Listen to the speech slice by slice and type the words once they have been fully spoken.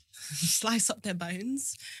slice up their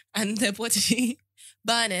bones and their body,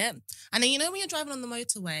 burn it. And then you know when you're driving on the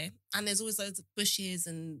motorway and there's always those bushes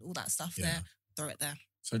and all that stuff there, throw it there.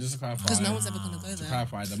 So just to clarify, Because no one's ever going to go there. To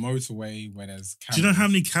clarify, the motorway where there's cameras. Do you know how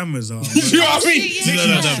many cameras are? Do you know what I mean?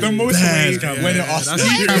 Yeah. The motorway where there are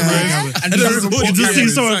cameras. And you just see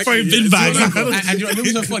someone throwing bin bags. And you know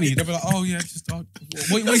what's so funny? They'll be like, oh yeah, just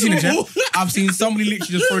what you seen, Jeff? I've seen somebody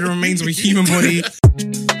literally just throw the remains of a human body.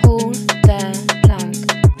 Pull the plug.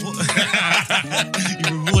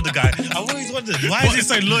 You reward the guy. I've always wondered, why is he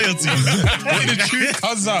so loyal to you? When the truth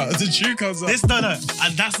comes out. The truth comes out. This, no,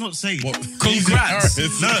 and that's not saying. What? Congrats.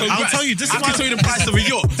 Congrats. No, I'll tell you, this is I can tell you the price of a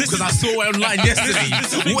yacht because I saw it online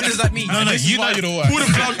yesterday. What does that mean? No, you know you're the worst. Pull the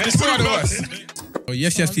plug. Pull the worst. Oh,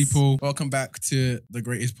 yes, people. Welcome back to the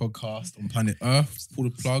greatest podcast on planet Earth. Pull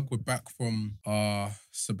the plug. We're back from our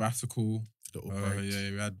sabbatical.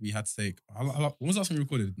 We had to take. When was the last time we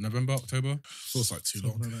recorded? November, October? Feels like too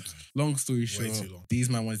long. Long story short, Way too long. these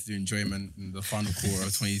man wanted to do enjoyment in the final quarter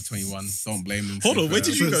of 2021. Don't blame them. Hold on, where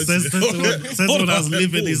did you go? Says when I was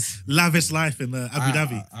living his lavish life in Abu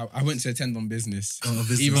Dhabi. I went to attend on business. Oh,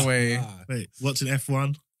 business. Either way, Wait, watching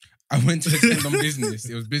F1? I went to attend on business.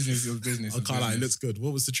 It was business. I can't lie, it looks good.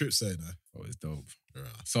 What was the trip saying though? Oh, it's dope. Yeah.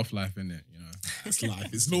 Soft life, innit? You know. It's life.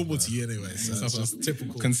 It's normal to you anyway. So it's just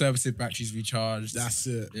typical. Conservative batteries recharged. That's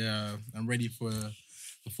it. Yeah, I'm ready for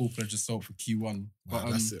the full-fledged assault for Q1. Wow,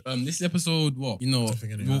 But that's it. This is episode what? You know,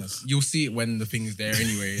 Something in your eyes. you'll see it when the thing's there,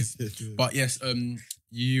 anyways. But yes, I'm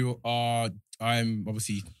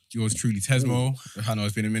obviously yours truly, Tesmo. I know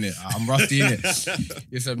it's been a minute. I'm rusty in it.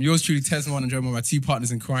 Yes, yours truly, Tesmo, and I'm joined by my two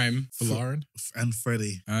partners in crime, For Lauren. And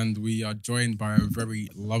Freddie. and we are joined by a very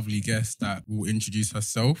lovely guest that will introduce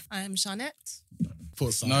herself. I am Shanette. Put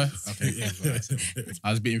aside. No? Okay, yeah, I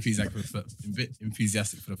was a bit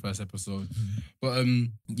enthusiastic for the first episode. But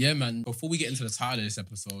yeah, man, before we get into the title of this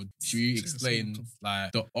episode, should we explain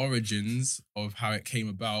like the origins of how it came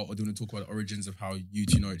about, or do you want to talk about the origins of how you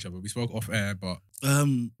two know each other? We spoke off air, but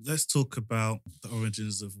Let's talk about the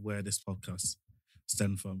origins of where this podcast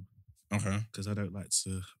stemmed from. okay. Because I don't like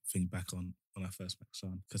to think back on when I first met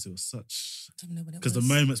Sean. Because it was such... I don't know what it Because was.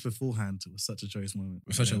 the moments beforehand, it was such a joyous moment.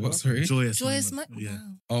 Such a what, sorry? Joyous Joyous moment. moment. Yeah.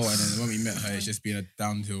 Wow. Oh, and then when we met her, it's just been a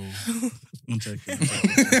downhill. I'm joking.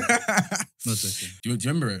 do Not joking. you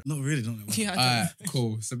remember it? Not really. Not that Yeah, I don't Alright,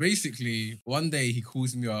 cool. So basically, one day he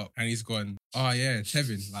calls me up and he's gone, oh yeah,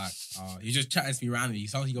 Tevin, like, he just chatting to me randomly. He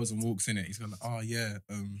sounds like he goes and walks in it. He's gone, oh yeah,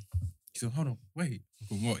 he said, hold on, wait. I've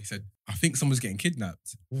gone, what? He said, I think someone's getting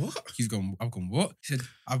kidnapped. What? I've gone, what? He said,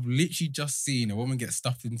 I've literally just seen a woman get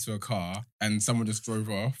stuffed into a car and someone just drove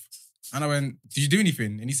off. And I went, did you do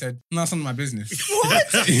anything? And he said, no, it's none of my business. What?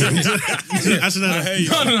 Actually, no. Hey,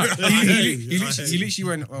 No. Hey. He literally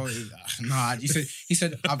went, oh, nah. He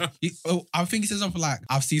said, I think he said something like,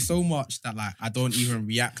 I've seen so much that like I don't even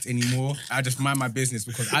react anymore. I just mind my business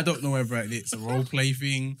because I don't know whether it's a role play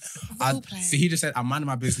thing. Role play. So he just said, I'm minding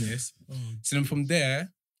my business. So then from there,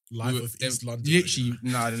 Life of East London. literally,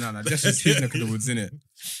 no, just his neck of the woods, innit?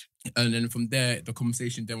 And then from there, the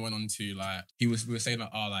conversation then went on to like, we were saying like,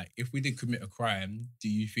 oh, like if we did commit a crime, do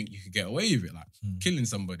you think you could get away with it? Like killing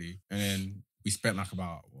somebody? And then we spent like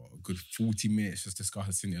about a good 40 minutes just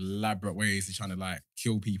discussing elaborate ways to trying to like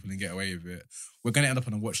kill people and get away with it. We're going to end up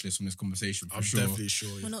on a watch list from this conversation for I'm sure. definitely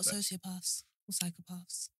sure. We're not sociopaths or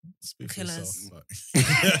psychopaths. Speak for killers. yourself,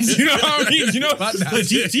 You know what I mean? You know about that? Wait,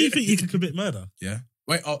 do you think you could commit murder? Yeah.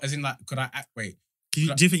 Wait, as in like, could I act? Wait. Do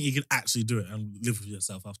you think you could actually do it and live with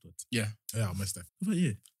yourself afterwards? Yeah. Yeah, I missed that. What about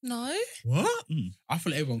you? No. What? I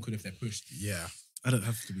feel like everyone could if they're pushed. Yeah. I don't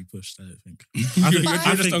have to be pushed, I don't think.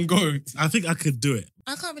 You're just on go. I think I could do it.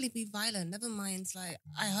 I can't really be violent. Never mind, like,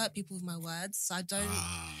 I hurt people with my words. So I don't,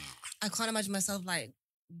 I can't imagine myself, like,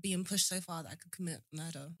 being pushed so far that I could commit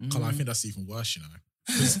murder. I think that's even worse, you know.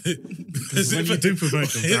 Because when you do provoke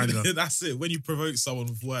them, kind of. that's it. When you provoke someone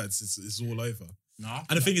with words, it's all over. No.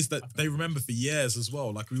 And the thing is that they remember for years as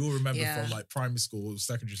well. Like we all remember Yeah. from like primary school,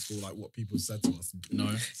 secondary school, like what people said to us. No,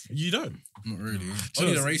 You don't. not really.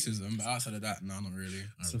 Only the racism, but outside of that, no, not really.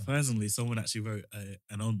 Surprisingly, someone actually wrote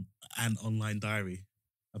an online diary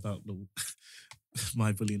about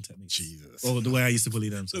my bullying techniques. Jesus. Or the way I used to bully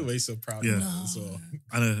them. So we're so proud Yeah. of that as well.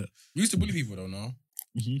 I know. You used to bully people, though, no?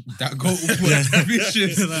 Mhm. That goal was Yeah.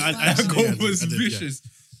 vicious. No, That goal was I did, yeah. vicious.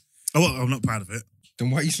 Oh, well, I'm not proud of it.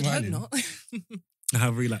 Then why are you I hope smiling? not. I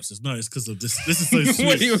have relapses. No, it's because of this. This is so sweet.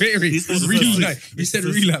 wait. This is so Relapse. sweet. You said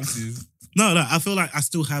relapses. No, I feel like I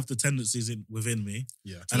still have the tendencies within me.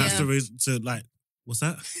 Yeah. And that's Yeah. the reason to like, what's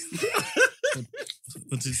that?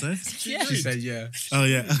 What did you say? She said, yeah. Oh,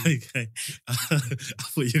 yeah. Okay. I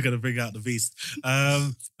thought you were going to bring out the beast.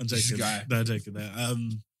 I'm joking. This guy. No, I'm joking there.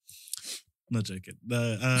 Not joking.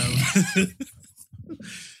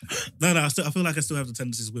 No, no. I feel like I still have the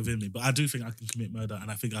tendencies within me, but I do think I can commit murder, and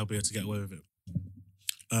I think I'll be able to get away with it.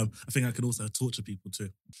 I think I can also torture people too.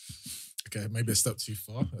 Okay, maybe a step too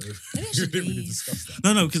far. Maybe I We should didn't really leave. discuss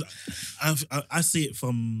that. No, because I see it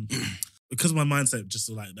from because my mindset, just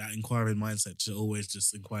like that inquiring mindset, to always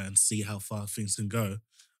just inquire and see how far things can go.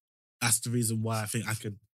 That's the reason why I think I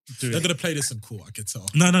could do They're it. gonna play this in court. I could tell.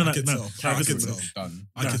 No. I could tell. No, I because- could tell. Done.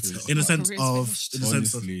 I could tell. in the My sense career's of, finished. in the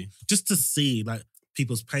sense of Honestly, just to see like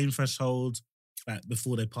people's pain threshold, like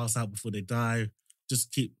before they pass out, before they die,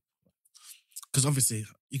 just keep. Because obviously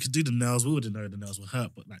you could do the nails. We wouldn't know the nails will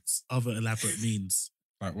hurt, but like other elaborate means.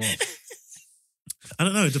 like what? I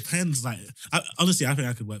don't know. It depends. Like, honestly, I think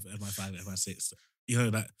I could work for MI5, MI6. You know,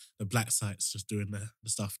 like the black sites just doing the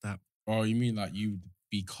stuff that, Oh, you mean like you'd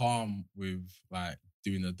be calm with like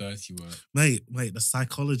doing the dirty work? mate, the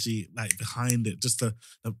psychology like behind it, just the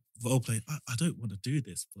role play. I don't want to do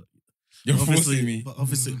this, but You're obviously, forcing me. But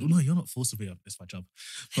obviously, no, you're not forcing me. It's my job.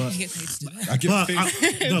 But You get paid to do it. I get but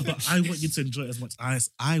paid. but I want you to enjoy it as much as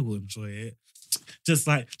I will enjoy it. Just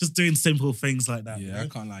doing simple things like that. Yeah, I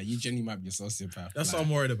can't lie. You genuinely might be a sociopath. That's like, what I'm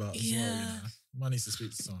worried about. As well, Yeah. you know? Man needs to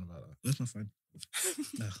speak to someone about that. That's my friend.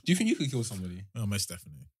 Do you think you could kill somebody? Oh, most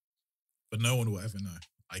definitely. But no one will ever know.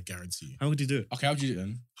 I guarantee you. How would you do it? Okay, how'd you do it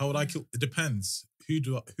then? How would I kill? It depends.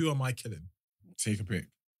 Who am I killing? Take a pick.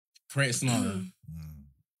 Create a scenario. Hmm.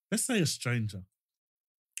 Let's say a stranger.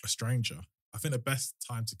 A stranger. I think the best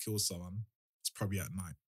time to kill someone is probably at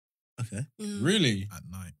night. Okay. Mm. Really? At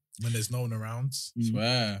night. When there's no one around,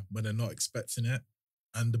 Swear. when they're not expecting it.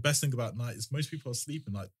 And the best thing about night is most people are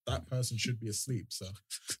sleeping. Like that person should be asleep. So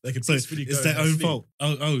they could So peacefully go it's their and own sleep. fault.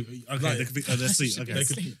 Oh, okay. Like- they could be, their seat. Should Okay. They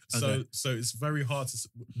could, Sleep. so it's very hard to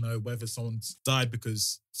know whether someone's died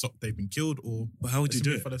because they've been killed or But how would you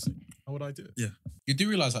do it? How would I do it? You do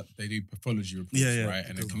realize that they do pathology reports, Yeah, yeah. right?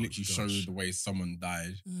 And they can Oh, literally show gosh. the way someone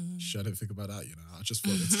died. Mm. Shit, I didn't think about that, you know. I just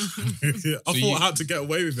thought I So thought you- how to get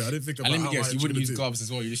away with it. I didn't think about And let me how guess, I you wouldn't actually use do it. gloves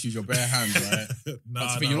as well. You just use your bare hands, right? No,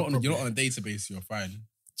 That's the thing, you're not on a database, so you're fine.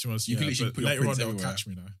 To be honest, You can yeah, literally but put your later on prints they'll everywhere. catch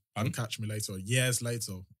me though. They'll Pardon? catch me later, years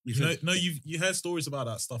later. You You know, think- no, you heard stories about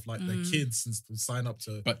that stuff like the Mm. kids and sign up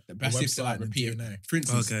to But the that's if website they like and repeat it. DNA. For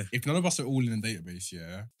instance, Okay. if none of us are all in a database,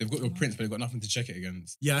 yeah, they've got your prints, but they've got nothing to check it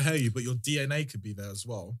against. Yeah, I hear you, but your DNA could be there as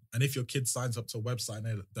well. And if your kid signs up to a website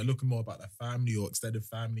and they're looking more about their family or extended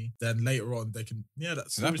family, then later on they can,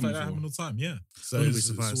 that's So that stories like that happens happen all the time. Yeah. So Wouldn't be it's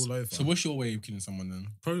surprised. all over. So what's your way of killing someone then?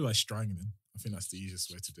 Probably by strangling. I think that's the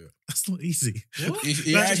easiest way to do it. That's not easy. That's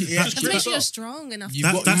basically you're strong enough. You've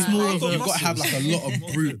to got, do that's that. more you've of a- got to have like a lot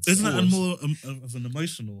of brute Isn't that a force. more of an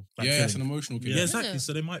emotional? Like, Yeah, it's an feeling? emotional Yeah, killing. exactly. Yeah.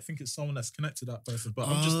 So they might think it's someone that's connected to that person, but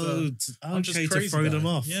okay, I'm just to crazy throw guy. them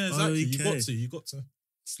off. Yeah, exactly. Okay. You got to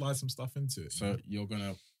slide some stuff into it. So you're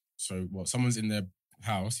gonna, so what? Someone's in their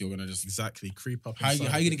house. You're gonna just Exactly. Creep up. how you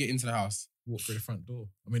inside gonna it, get into the house? walk through the front door?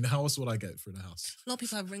 I mean, how else would I get through the house? A lot of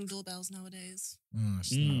people have ring doorbells nowadays,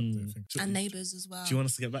 It's not, I don't Mm. think. and neighbors as well. Do you want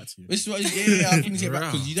us to get back to you? This is what, yeah, I think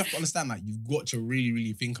Right. because you have to understand that you've got to really,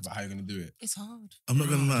 really think about how you're gonna do it. It's hard. I'm not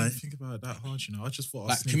gonna I lie. didn't think about it that hard, you know. I just thought I'd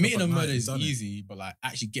Like sneak committing up a at night murder and is done it. easy, but like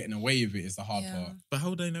actually getting away with it is the hard Yeah. part. But how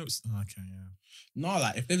would they know it's okay, yeah. No,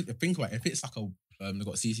 like if they think about it, if it's like they've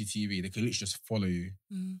got CCTV, they can literally just follow you.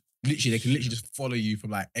 Mm. Literally, they can literally just follow you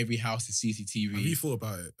from like every house is Have you CCTV. thought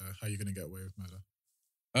about it, how you're gonna get away with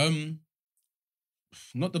murder?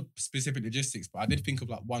 Not the specific logistics, but I did think of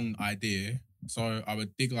like one idea. So I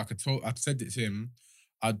would dig like I said it to him,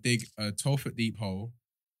 I'd dig a 12-foot deep hole.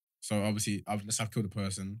 So obviously, let's have killed the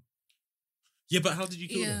person. Yeah, but how did you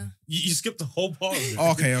kill Yeah. them? You skipped the whole part of it.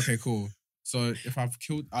 Oh, okay, cool. So if I've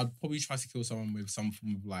killed, I'd probably try to kill someone with some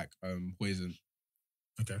form of like poison.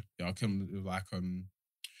 Okay. Yeah, I'll kill them with like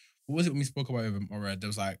what was it when we spoke about it with Morad? There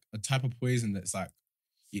was like a type of poison that's like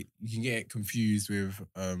you can get it confused with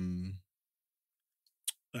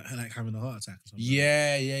Like having a heart attack or something.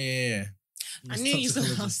 yeah. I knew you were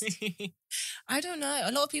gonna ask me. I don't know.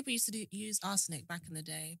 A lot of people used to use arsenic back in the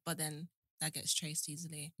day, but then that gets traced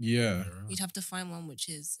easily. Yeah. You'd have to find one which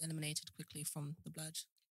is eliminated quickly from the blood.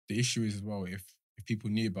 The issue is as well if people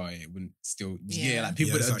knew about it, it wouldn't still Yeah. like people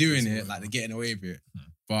Yeah, that exactly, are doing it's it, all like over. they're getting away with it. Hmm.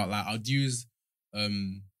 But like I'd use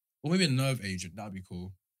or maybe a nerve agent, that'd be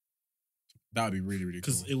cool. That'd be really, really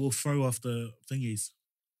cool. Because it will throw off the thingies,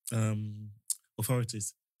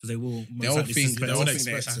 authorities. Because they will most They'll likely think suspect. they'll won't think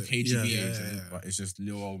that it's like a expect KGB it. Yeah, agent, yeah. but it's just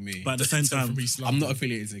little old me. But at the same Tell time, from East I'm not London.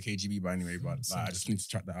 affiliated to the KGB by anyway, but Mm, like, I just need to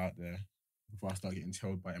track that out there before I start getting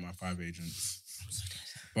tailed by MI5 agents.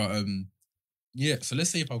 But yeah. So let's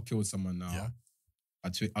say if I've killed someone now, Yeah.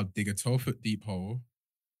 I'd dig a 12-foot deep hole,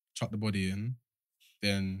 chuck the body in,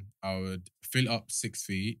 then I would fill it up 6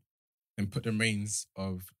 feet, then put the remains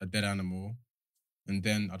of a dead animal, and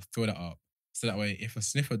then I'd fill that up. So that way, if a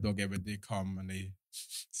sniffer dog ever did come and they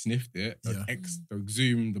sniffed it, Yeah. they'll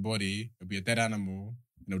exhume the body, it'll be a dead animal,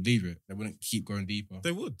 and they'll leave it. They wouldn't keep going deeper.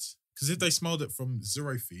 They would. Because if they smelled it from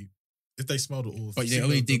 0 feet, if they smelled it all, But they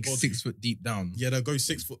only dig 6 foot deep down. Yeah, they'll go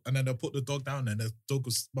 6 foot and then they'll put the dog down and the dog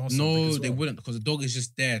will smell something. No, as they well. wouldn't, because the dog is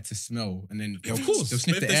just there to smell, and then Of course, they'll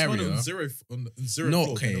sniff but if the they smell it area. on zero No,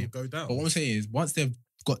 floor, okay. then they'll go down. But what I'm saying is, once they've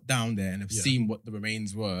got down there and have Yeah. seen what the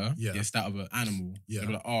remains were, Yeah. it's that of an animal. Yeah. They'll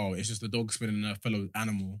be like, oh, it's just the dog smelling a fellow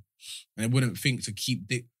animal, and they wouldn't think to keep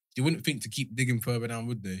They wouldn't think to keep digging further down,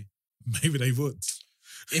 would they? Maybe they would.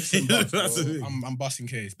 If and buts, That's the bro. thing. I'm busting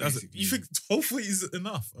case. Basically. You think 12 feet is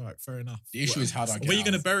enough? All right, fair enough. The issue is how do I get Where are you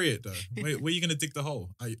going to out? bury it though? Where are you going to dig the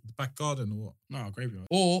hole? The back garden or what? No, graveyard.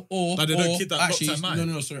 Or Like they don't or keep that locked actually, at night?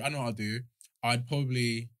 no, sorry. I know what I'd do. I'd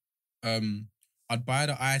probably, I'd buy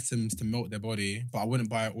the items to melt their body, but I wouldn't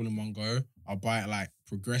buy it all in one go. I'll buy it like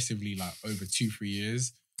progressively, like over 2-3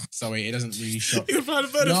 years, so it doesn't really shock. You can find a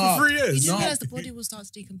burner No. for 3 You years. do No. realize the body will start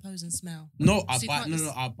to decompose and smell. No, So you can't just-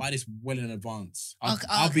 I'll buy this well in advance. I'll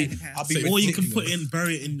Okay, be, okay. I'll be. So- Or you can put ridiculous.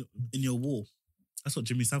 bury it in your wall. That's what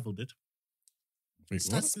Jimmy Savile did. Wait,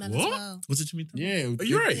 Start what? to smell What? as well. Was it Jimmy Savile? Yeah, Are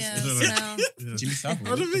you right? Yeah, No, no. smell. Yeah. Jimmy I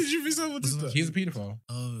Savile. don't think Jimmy Savile did that. He's a paedophile.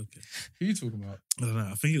 Oh, okay. Who are you talking about? I don't know.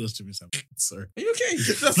 I think it was Jimmy Savile. Sorry. Are you okay?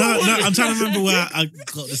 That's No, not no, what- I'm trying to remember where I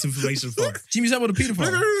got this information from. Jimmy Savile, the I don't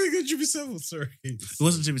paedophile. really get Jimmy Savile. Sorry. It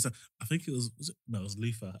wasn't Jimmy Savile. I think it was it? No, it was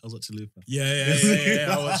Luther. I was watching Luther. Yeah.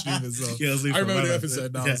 I watched him as well. Yeah, it was Luther. I remember my the bad.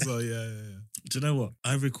 episode now. Yeah. So yeah. Do you know what?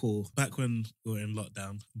 I recall back when we were in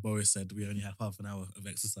lockdown, Boris said we only have half an hour of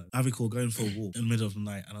exercise. I recall going for a walk in the middle of the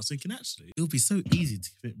night and I was thinking, actually, it would be so easy to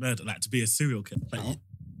commit murder, like to be a serial killer.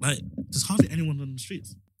 Like there's hardly anyone on the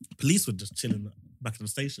streets. Police were just chilling back in the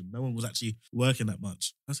station. No one was actually working that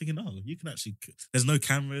much. I was thinking, oh, you can actually, there's no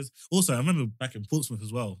cameras. Also, I remember back in Portsmouth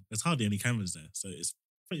as well, there's hardly any cameras there. So it's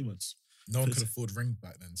pretty much, No one could afford Ring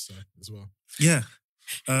back then, so as well. yeah.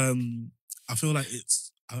 I feel like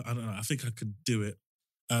it's, I don't know, I think I could do it.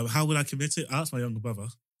 How would I commit it? I asked my younger brother.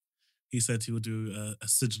 He said he would do a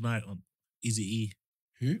Suge night on Easy E.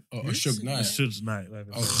 Who? Oh, a Suge A Knight. Suge night.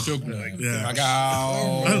 Whatever. Oh, Suge Knight. Yeah. Bag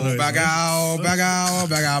out, I don't know. bag out, bag out,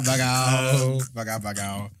 bag out, bag out, bag out, bag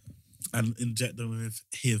out. And inject them with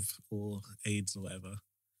HIV or AIDS or whatever.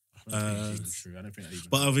 I don't think that's even true. I don't think that even.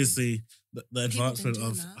 But obviously, the People advancement been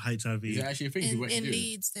doing of HIV, is it actually a thing? In, You actually in do?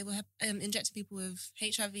 Leeds, they were injecting people with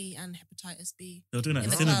HIV and hepatitis B they were doing that in in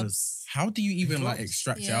the cinemas. clubs. How do you even like clubs?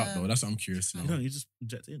 extract it Yeah. out though? That's what I'm curious to You know. don't, you just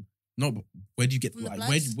inject it in. No, but where do you get From the like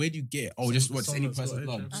blood? where do you get it? Oh, just what's someone any that's got person's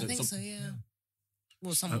blood? HIV. I think so, yeah.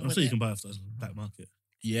 Well, I'm someone sure with you it. can buy it off the black market.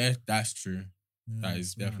 Yeah, that's true. That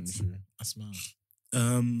is That's mad. definitely true. That's mad.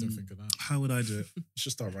 Um, Don't think of that. how would I do it? You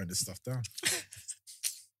should start writing this stuff down.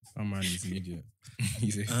 Oh man, he's an idiot.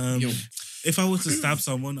 He's a, Um, yo, If I were to stab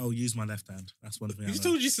someone, I'll use my left hand. That's one thing. I Who know.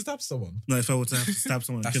 told you to stab someone? No, if I were to have to stab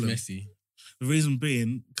someone and that's kill them. messy. The reason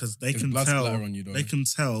being, because they There's can blood tell. splatter on you though. They can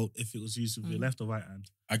tell if it was used with your Mm. left or right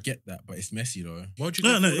hand. I get that, but it's messy though. Why'd you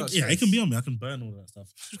No, go no, through all that yeah, it stress? can be on me. I can burn all that stuff.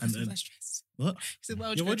 And, Because of that stress. what? He said, why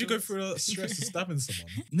would Yeah, you why'd you go through through all that stress of stabbing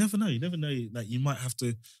someone? You never know. You never know. Like you might have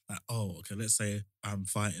to. Like, oh, okay. Let's say I'm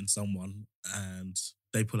fighting someone and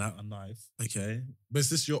they pull out a knife. Okay. But is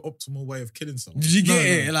this your optimal way of killing someone? Did you No, get no.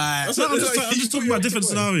 it? Like, That's No, what- I'm just, like, I'm you just put talking your about different optimal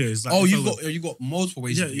way. scenarios. Like, oh, if I you were- got more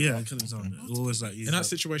ways. Yeah, to do yeah. it. Killing someone. Always like use In that that.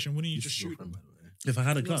 situation, wouldn't you just shoot them? If I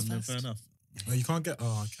had a gun, Yours then first. fair enough. Oh, you can't get.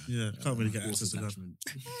 Oh, okay. Yeah, can't really get access to a gun. attachment.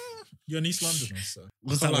 You're an East Londoner, so.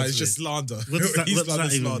 What's I can't that lie, meant it's to just be? slander. What's that- East what's that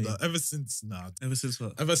London even slander. mean? Ever since, Ever since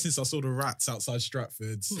what? Ever since I saw the rats outside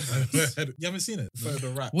Stratford. You haven't seen it? The photo of the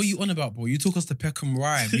rats. What are you on about, bro? You took us to Peckham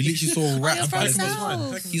Rye. We literally saw you're rats. from by the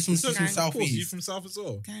South. coast. He's from South South East. You East. from South as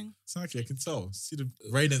well? Gang. Exactly, I can tell. See the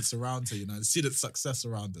radiance around her, see the success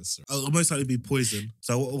around us. I'll most likely be poison.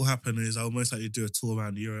 So what will happen is I'll most likely do a tour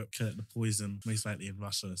around Europe, collect the poison, most likely in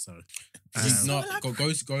Russia. So No,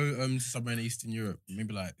 go to somewhere in Eastern Europe,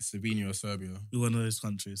 maybe like Slovenia or Serbia. one of those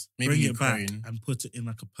countries, Maybe bring Ukraine. it back and put it in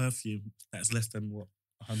like a perfume that's less than what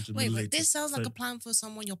 100 Wait, milliliters. but this sounds like So- a plan for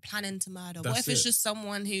someone you're planning to murder. What That's if it's it. just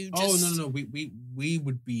someone who just... Oh no, we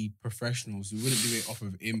would be professionals. We wouldn't do it off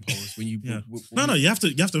of impulse. When you Yeah. when No, you have to.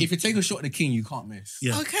 If you take a shot at the king, you can't miss.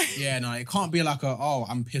 Yeah. Okay. Yeah, no, it can't be like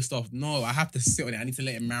I'm pissed off. No, I have to sit on it. I need to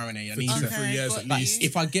let it marinate. I need For to. 3 years got at you. least.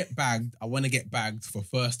 If I get bagged, I want to get bagged for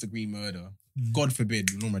first degree murder. God forbid,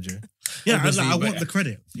 no matter. Yeah, Obviously, I but- want the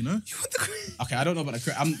credit. You know. Okay, I don't know about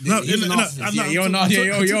the. No, he's a no, narcissist. I'm Yeah, not- you're I'm not. talking-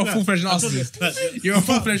 You're I'm a talking full fledged about- I'm narcissist. talking- You're a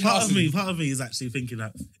full fledged Part of me narcissist. is actually thinking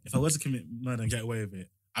that if I were to commit murder and get away with it,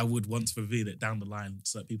 I would want to reveal it down the line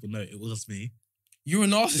so that people know it was me. You're a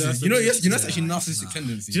narcissist. That's You know, a bit- that's actually yeah. narcissistic Nah.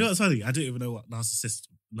 tendencies. Do you know what's funny? I didn't even know what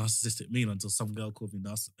narcissistic mean until some girl called me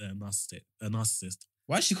narcissist.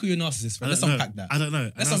 Why should she call you a narcissist? I Let's don't know. unpack that. I don't know.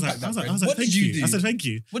 And Let's I was unpack like, that, I was like, friend. I was like, What did thank you you. do? I said thank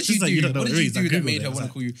you. What did She's you like, do? you don't know What the did you reason. I do that Googled made it. her I was want to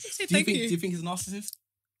like, call you? Say Do you thank think? you. Do you think he's a narcissist?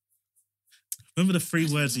 remember the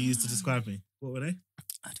three words you used to describe me? What were they?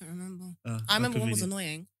 I don't remember. How I remember one was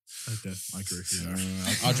convenient. annoying. Okay. I agree with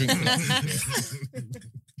you. I'll drink for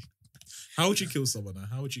that. How would you kill someone?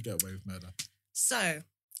 How would you get away with murder? So,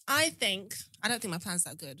 I don't think my plan's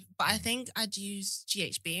that good, but I think I'd use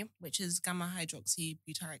GHB, which is gamma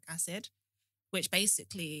hydroxybutyric acid, which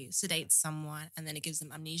basically sedates someone and then it gives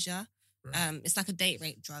them amnesia. Right. It's like a date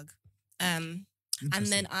rape drug. And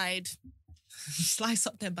then I'd slice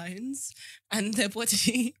up their bones and their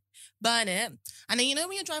body, burn it. And then, you know,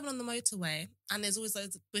 when you're driving on the motorway and there's always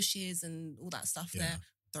loads of bushes and all that stuff Yeah. there,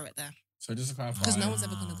 throw it there. So just to clarify, Because no one's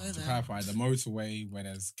ever going to go to there. clarify, the motorway where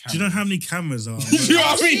there's cameras. Do you know how many cameras are? You know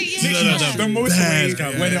what I mean? Yeah, yeah, yeah. The motorway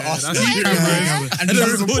Bad where there Yeah, are that's speed true. cameras and And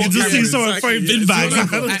there's the report You just see cameras. someone throwing bin bags.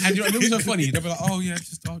 And you know what's so funny? They'll be like, oh yeah,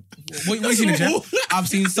 just what you seen, Jeff? I've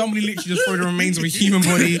seen somebody literally just throw the remains of a human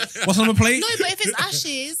body. What's on the plate? No, but if it's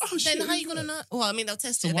ashes, then how are you going to know? Well, I mean, they'll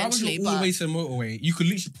test So it why would eventually, you go all but... the way to the motorway? You could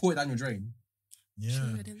literally pour it down your drain. Yeah.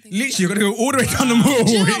 I didn't think Literally, you're gonna go all the way down the motorway.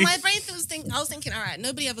 Do you know what? My brain I was thinking, all right,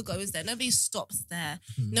 nobody ever goes there. Nobody stops there.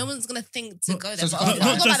 No one's going to think to go there. so But it's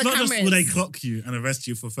I'll Not go by just, the not just cameras. will they clock you and arrest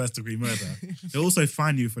you for first degree murder, they'll also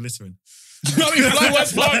fine you for littering. You know what I mean?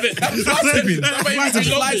 That's fly tipping. That's fly tipping. That's Fly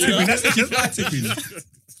fly tipping. That's actually fly tipping.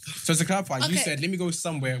 So to clarify, you Okay. said, let me go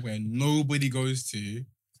somewhere where nobody goes to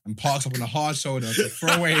and parks up on a hard shoulder to throw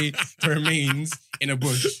away the remains in a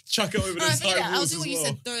bush. Chuck it over the All right, forget side that. I'll walls do as what you well.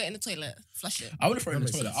 said. Throw it in the toilet. Flush it. I would have thrown it in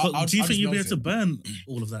the That toilet. makes But do you think you'll be able to to burn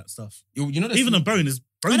all of that stuff? You know, Even a bone is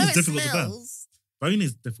I know it difficult to burn. smells. Bone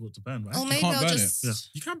is difficult to burn, right? Oh, maybe can't I'll burn just... Yeah.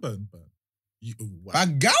 You can burn. You, wow. I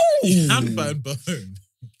go. You can burn bone.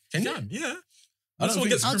 Can You you? can, yeah. I When don't someone think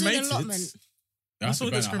gets so. I'll do an cremated, allotment. when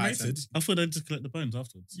someone gets cremated, I thought they'd just collect the bones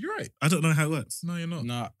afterwards. you're right. I don't know how it works. No, you're not.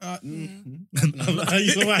 Nah,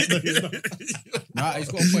 You're right. No, you're not. nah, he's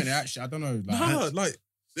got a point there, actually. I don't know. Like, No, like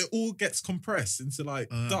it all gets compressed into like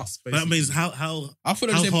dust. But Basically. that means how I thought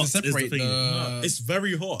it how was able hot to is the separate thing? No, it's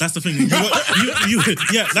very hot. that's the thing.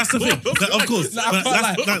 Yeah, that's the thing. Of course. Nah, I But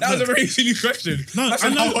can't lie. That was a very silly question. no, That's I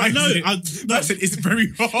know. how I know. is it? No, I said it's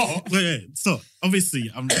very hot. wait, stop. Obviously,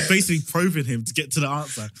 I'm basically probing him to get to the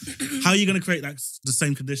answer. How are you going to create like the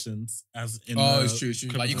same conditions as in? Oh, it's true, it's true.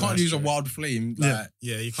 Like you can't That's use a true. wild flame. Yeah. Like,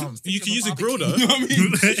 yeah, you can't. Think You of can a use a barbecue. grill though. you know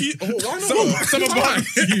what I mean? Why not? Some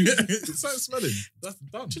barbecue. It's smelling. That's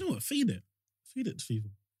done. Do you know what? Feed it. Feed it to people.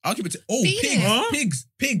 I'll keep it to Feed pigs, it. Huh?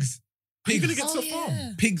 pigs. How you Pigs. gonna get to Oh, a farm?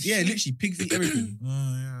 yeah. Pigs, yeah, literally, pigs eat everything.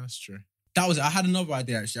 Oh yeah, that's true. That was it. I had another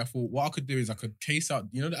idea actually. I thought what I could do is I could chase out,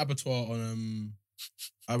 you know, the abattoir on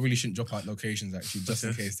I really shouldn't drop out locations actually, just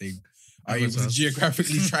in case they are able to Abattoirs.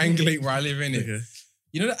 geographically triangulate where I live in it. Okay.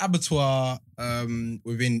 You know the abattoir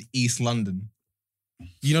within East London?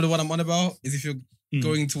 You know the one I'm on about? Is if you're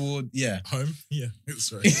going toward Home? Yeah,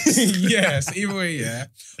 it's right. yeah, so either way, yeah.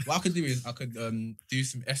 What I could do is I could do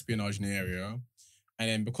some espionage in the area, and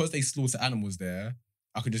then because they slaughter animals there,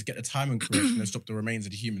 I could just get the timing correct and just drop the remains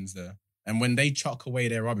of the humans there. And when they chuck away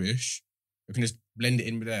their rubbish, we can just blend it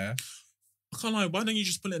in with there. I can't lie. Why don't you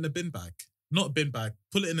just put it in a bin bag? Not a bin bag.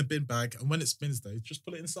 Put it in a bin bag, and when it spins, day, just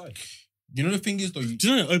put it inside. You know the thing is though, Do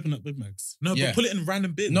you know they open up Big Macs? No, Yeah. but put it in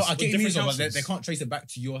random bins. no, I on get you mean, different but they houses. can't trace it back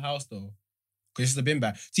to your house though, because it's a bin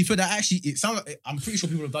bag. See, for that actually, it sounds like I'm pretty sure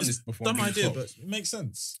people have done this before. Dumb and been idea, caught. but it makes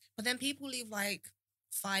sense. But then people leave like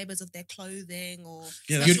fibers of their clothing or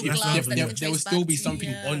Yeah, special that's- gloves that's that the you other can there will trace still back be to, something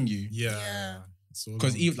yeah. on you. Yeah.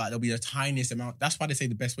 Because even like there'll be the tiniest amount. That's why they say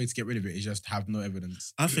the best way to get rid of it is just have no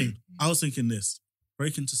evidence. I was thinking this: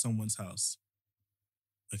 break into someone's house.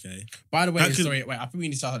 Okay. By the way, That could- sorry, wait. I think we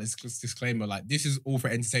need to start this disclaimer. Like, this is all for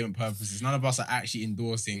entertainment purposes. None of us are actually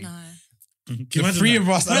endorsing. No. The three of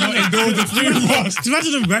us are not endorsing. The three of us. Do you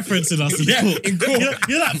imagine them referencing us in Yeah, court? in court.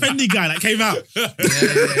 You're that Fendi guy that came out.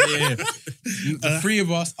 Yeah. The three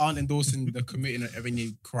of us aren't endorsing the committing of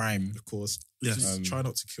any crime. Of course. Yes. Just try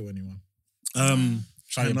not to kill anyone.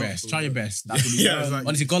 Try your not- best. Try your best. That's what Yeah, exactly.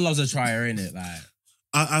 Honestly, God loves a trier, innit? Like,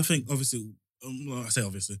 I think obviously, well, I say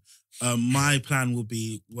obviously, my plan will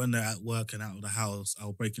be when they're at work and out of the house,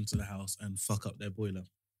 I'll break into the house and fuck up their boiler.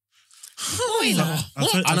 Boiler. I'll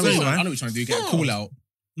tell I know you what why. you're trying to do. Get a call out.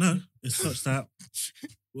 No, it's such that.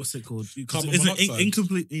 What's it called? 'Cause Carbon it's an monoxide.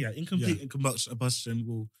 incomplete combustion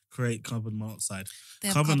will create carbon monoxide. They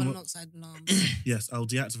have Carbon carbon mo- monoxide alarms. Yes, I'll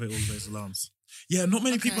deactivate all of those alarms. Yeah, not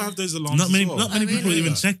many people Okay. have those alarms. Not many, as well. not many Oh, people really?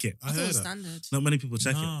 even check it. I thought it heard was that. standard. Not many people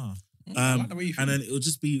check it. Nah. I like the way you feel. And then it'll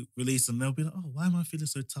just be released, and they'll be like, "Oh, why am I feeling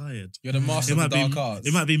so tired?" You're the master of the dark arts.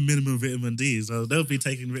 It might be minimum vitamin D, so they'll be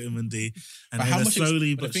taking vitamin D, and But then how they're much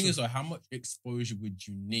slowly. but the But thing is, though, how much exposure would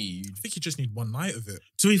you need? I think you just need one night of it.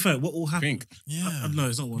 to be fair, what will I happen? think Yeah. No,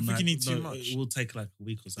 it's not one I think night. you need too No, much. It will take like a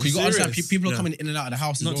week or so. because you got to understand, serious? people are Yeah. coming in and out of the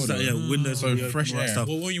house Not as just well. that, yeah, though. windows So will be open, fresh all that air. stuff.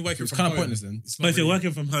 Well, when you're working It's from kind of home, pointless then. it's But not if you're really-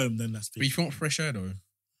 working from home, then that's But if you want fresh air though,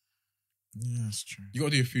 Yeah, that's true. you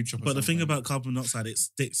got to do a food shop. But the thing about carbon monoxide, it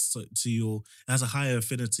sticks to your, it has a higher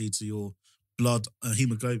affinity to your blood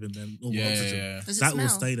hemoglobin than normal oxygen. yeah. Does it That smell? will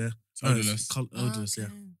stay there. It's odorless. Odorless, yeah.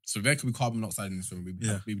 Okay. So if there could be carbon monoxide in this room,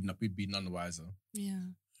 Yeah. we'd be none the wiser. Yeah.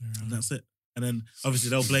 And that's it. And then obviously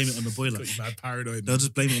they'll blame it on the boiler. Got you mad paranoid. They'll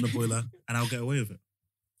just blame it on the boiler, and I'll get away with it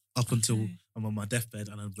up until Okay. I'm on my deathbed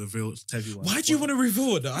and I'll reveal it to everyone. Why do you want to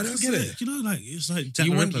reveal that? I don't get it. You know, like it's like Jack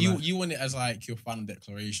You the want Ripper, like. you want it as like your final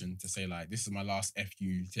declaration to say like this is my last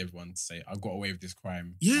FU to everyone to say I got away with this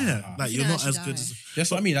crime. Yeah, like You you're can not as actually good die. as.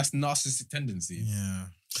 That's what I mean. That's narcissistic tendency. Yeah.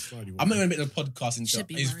 I'm not going to make the podcast into Should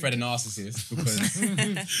be is worried. Fred a narcissist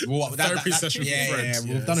because Therapy session for yeah, Fred. yeah,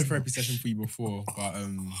 Yeah, we've done a it's therapy session for you before, but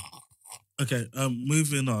Okay,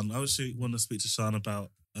 moving on. I actually want to speak to Sean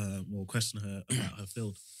about, or question her about her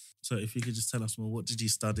field. So if you could just tell us more, what did you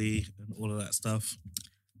study and all of that stuff?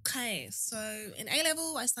 Okay, so in A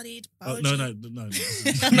level, I studied Oh, biology. no.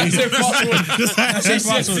 That's so fast forward. Just That's so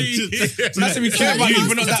fast forward. That's we So care about only you, one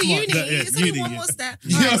but not step that to much. uni. Yeah, It's only uni, one yeah. more step.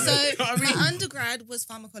 Yeah. Alright, so I mean- my undergrad was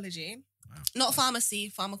pharmacology, not pharmacy,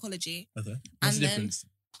 pharmacology. Okay. What's And the then- difference?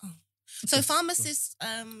 So pharmacists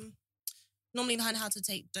normally learn how to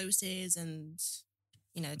take doses and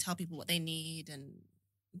tell people what they need and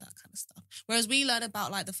that kind of stuff. Whereas we learn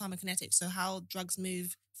about like the pharmacokinetics, so how drugs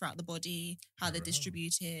move throughout the body, how they're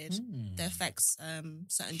distributed, the effects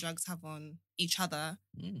certain drugs have on each other,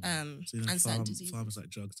 So, you know, and certain diseases. farmers like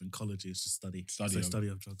drugs, and ecology is just study. Study So of- study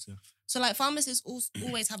of drugs, yeah. So like pharmacists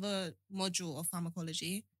always have a module of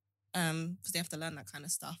pharmacology because they have to learn that kind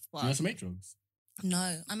of stuff. You know But how to make drugs? no,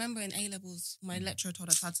 I remember in A levels, my lecturer told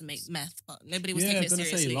us how to make meth, but nobody was Yeah, taking it gonna say,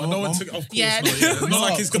 seriously. like, No one took. Of course, Yeah. not. Yeah. Not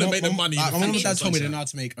like he's gonna make the money. Like, my mum and dad told me they know now. how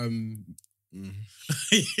to make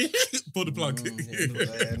Pull the plug.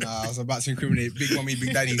 Nah, I was about to incriminate Big Mommy,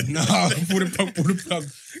 Big Daddy. Nah, pull the plug.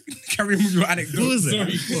 Carry on with your anecdote. Who is it?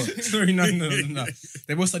 Sorry. What? Sorry, no.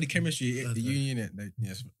 They both study chemistry at the uni, innit?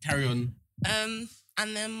 Yes. Carry on. And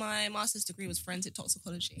then my master's degree was forensic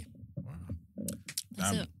toxicology.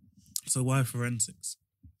 That's Damn. it. So why forensics?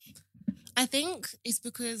 I think it's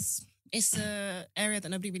because it's a area that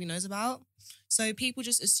nobody really knows about. So people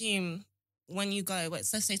just assume when you go, let's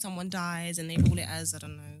say someone dies and they rule it as, I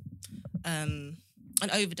don't know, an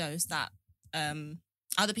overdose, that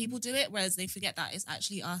other people do it, whereas they forget that it's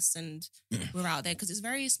actually us and we're out there because it's a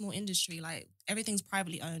very small industry. Like everything's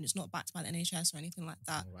privately owned. It's not backed by the NHS or anything like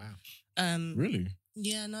that. Wow. Really?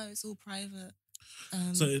 Yeah, no, it's all private.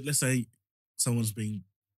 So let's say someone's been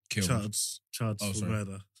Killed. charged Oh, for sorry.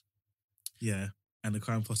 murder. Yeah. And the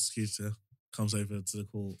crime prosecutor comes over to the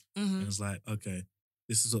court mhm. and is like, okay,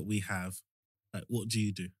 this is what we have. Like, what do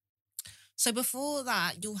you do? So before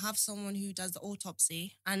that, you'll have someone who does the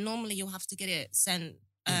autopsy, and normally you'll have to get it sent,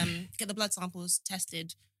 get the blood samples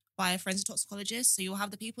tested by a forensic toxicologist. So you'll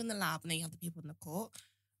have the people in the lab, and then you have the people in the court,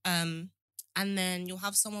 and then you'll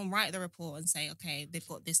have someone write the report and say, okay, they've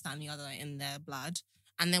got this, that, and the other in their blood.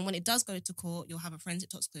 And then when it does go to court, you'll have a forensic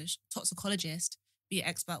toxicologist be an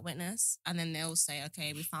expert witness, and then they'll say,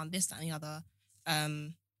 okay, we found this, that, and the other.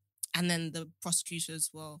 And then the prosecutors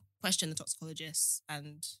will question the toxicologist,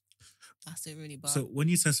 and that's it really. But So when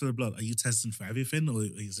you test for the blood, are you testing for everything or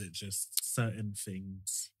is it just certain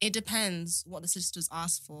things? it depends what the solicitors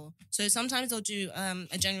ask for. So sometimes they'll do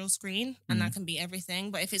a general screen, and that can be everything.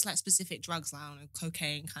 But if it's like specific drugs, like I don't know,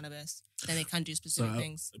 cocaine, cannabis, then they can do specific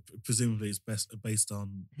things. Presumably it's based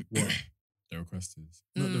on what, The request is.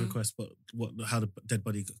 not the request, but how the dead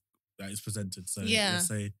body is presented. So Yeah. let's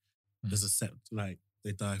say there's a set, like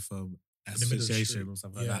they die from In the middle of the asphyxiation street. or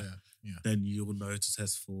something Yeah, like that. yeah. Then you will know to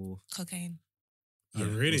test for. Cocaine. Oh, or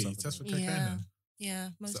really? something That's like what cocaine Yeah. then? Yeah,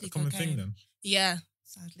 Is mostly that a common cocaine. thing then? Yeah,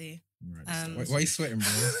 sadly. Right. Why are you sweating, bro?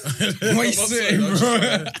 Why Why are you sweating, bro?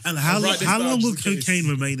 that. And how Write this how down long will just in case. cocaine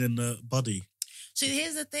remain in the body? So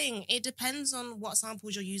here's the thing. It depends on what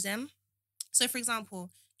samples you're using. So for example,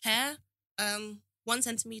 hair, 1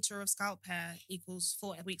 centimeter of scalp hair equals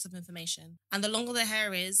 4 weeks of information. And the longer the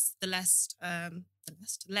hair is, the less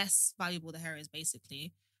valuable the hair is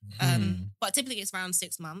basically. But typically it's around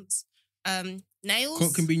 6 months. Nails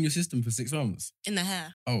Coke can be in your system for 6 months. in the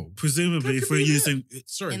hair. Oh. Presumably, if we're using...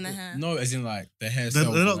 Sorry. In the hair. No, as in like the hair They're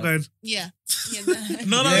cells. not like- going... Yeah. Yeah, the hair.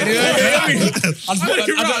 No, Yeah, I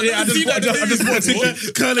just want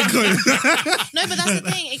to. Curling coin. No, but that's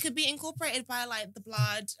the thing. It could be incorporated by like the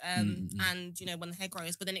blood, Mm-hmm. and when the hair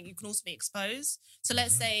grows. But then you can also be exposed. So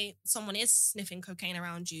let's say someone is sniffing cocaine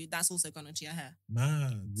around you. That's also gone into your hair.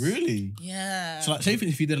 Man. Really? Yeah. So like, say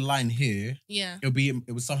if you did a line here, Yeah.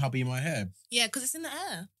 it would somehow be in my hair. Yeah, because it's in the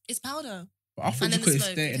air. It's powder. But I thought And then because the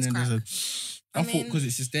it's there smoke, and then it's there's a. I I thought mean- because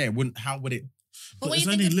it's just there. How would it? But But when it's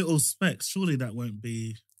you only think little specks. Surely that won't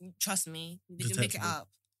be... trust me, you can pick it Detectable. up.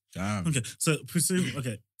 Damn. Okay, so presume...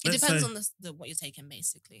 Okay, It let's depends say- on the what you're taking,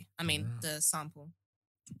 basically. I mean, the sample.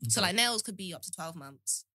 So like nails could be up to 12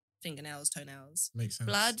 months. Fingernails, toenails. Makes sense.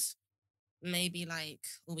 Blood, maybe like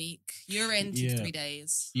a week. Urine, 2 to Yeah. 3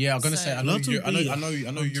 days. Yeah, I'm gonna So- say I A know lot will be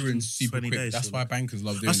I know urine's super 120 quick. days, That's why surely. bankers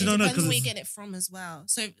love doing Actually, it. no, Depends because on where you it's- get it from as well.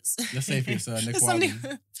 So Let's say if it's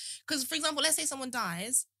Nicaraguan. because for example, let's say someone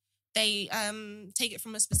dies, they take it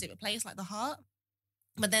from a specific place like the heart,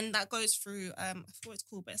 but then that goes through I forgot what it's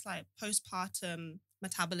called, but it's like postpartum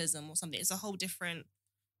metabolism or something. It's a whole different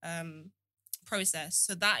process.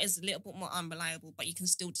 So that is a little bit more unreliable, but you can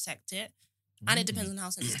still detect it. And it depends on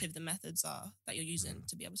how sensitive the methods are that you're using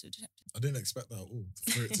to be able to detect it. I didn't expect that at all.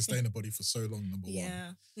 For it to stay in the body for so long, number one.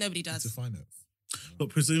 Yeah, nobody And does. to find it. But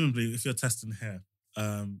presumably, if you're testing hair,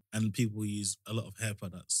 and people use a lot of hair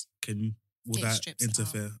products, will It that strips it out.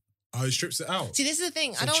 interfere? Oh, it strips it out. See, this is the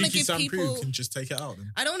thing. So I don't want to cheeky give shampoo people. can just take it out then.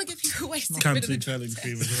 I don't want to give people ways to get rid of the Campy curling test.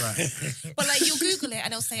 cream is right. But like you'll Google it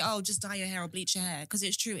and they'll say, "Oh, just dye your hair or bleach your hair," because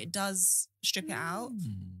it's true. It does strip it out.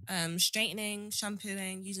 Straightening,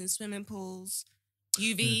 shampooing, using swimming pools,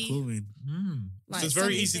 UV. Chlorine. Like, So it's so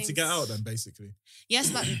very many easy to get things. out then, basically. Yes,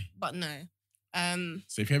 but no.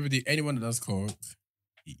 So if you ever do anyone that does coke,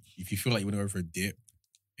 if you feel like you want to go for a dip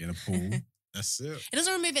in a pool, That's it. It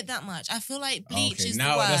doesn't remove it that much. I feel like bleach okay, is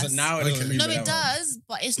now the it worst. doesn't. Now it doesn't. Okay. remove No, that it much. does,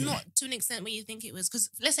 but it's not to an extent where you think it was. Because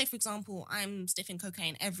let's say, for example, I'm sniffing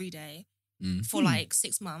cocaine every day Mm. for like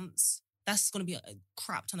 6 months. That's going to be a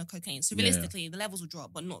crap ton of cocaine. So Yeah. realistically, the levels will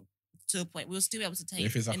drop, but not to a point. We'll still be able to take.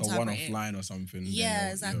 If it's like a interpret one-off it. line or something. then Yeah,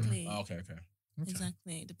 you'll- exactly. Oh, okay.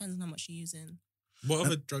 Exactly. It depends on how much you're using. What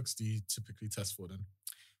other drugs do you typically test for then?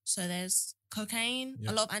 So there's cocaine,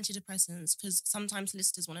 Yeah. a lot of antidepressants, because sometimes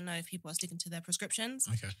solicitors want to know if people are sticking to their prescriptions.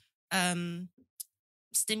 Okay.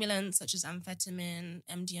 Stimulants such as amphetamine,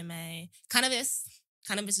 MDMA, cannabis.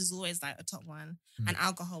 Cannabis is always like a top one, and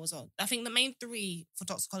alcohol as well. I think the main three for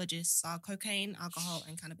toxicologists are cocaine, alcohol,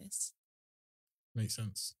 and cannabis. Makes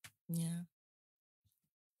sense. Yeah.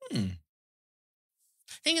 Hmm.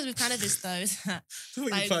 Thing is with cannabis though is that What you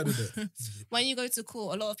like, finding it? when you go to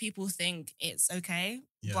court, a lot of people think it's okay,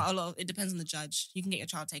 Yeah. but it depends on the judge. You can get your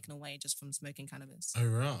child taken away just from smoking cannabis. Oh,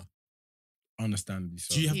 right. Understandably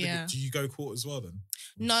so. Do you have Yeah. do you go court as well then?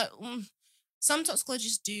 No, some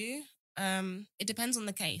toxicologists do. It depends on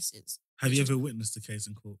the case. Have you ever witnessed a case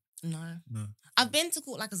in court? No. No. I've been to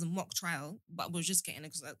court like as a mock trial, but we're just getting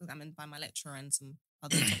examined by my lecturer and some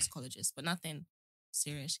other toxicologists, but nothing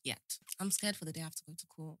serious yet. I'm scared for the day I have to go to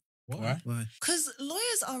court. Why? Why? Because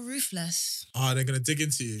lawyers are ruthless. Oh, they're gonna dig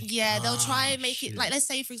into you. Yeah, they'll try Ah, and make it shit. like, let's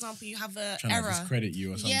say, for example, you have a Trying error. to discredit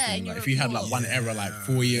you or something. Yeah, in like, your if you had like report. one error like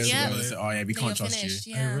 4 years Yeah. ago, they say, oh yeah, we Then can't you're trust finished,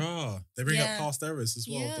 you. Yeah. Oh, rah. They bring Yeah. up past errors as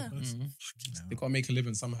well. Yeah. That's, Mhm. They gotta make a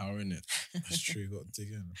living somehow, innit? that's true. Got to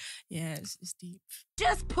dig in. Yeah, it's deep.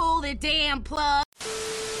 Just pull the damn plug.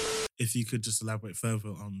 If you could just elaborate further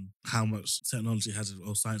on how much technology has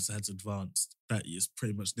or science has advanced, that it's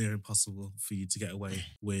pretty much near impossible for you to get away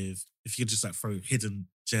with. If you could just like throw hidden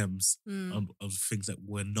gems Mm. of things that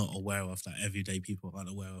we're not aware of, that everyday people aren't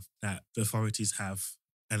aware of, that the authorities have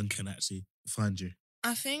and can actually find you.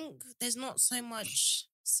 I think there's not so much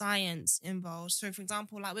science involved. So, for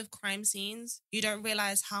example, like with crime scenes, you don't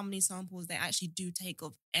realize how many samples they actually do take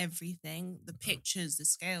of everything, the pictures, the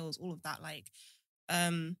scales, all of that. Like,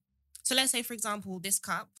 so let's say, for example, this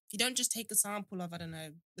cup, you don't just take a sample of, I don't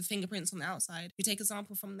know, the fingerprints on the outside. You take a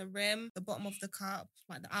sample from the rim, the bottom of the cup,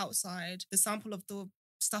 like the outside, the sample of the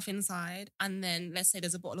stuff inside, and then let's say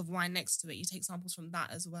there's a bottle of wine next to it. You take samples from that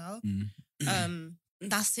as well.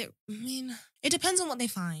 That's it. I mean, it depends on what they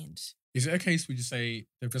find. Is it a case would you say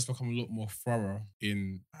they've just become a lot more thorough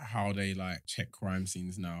in how they like check crime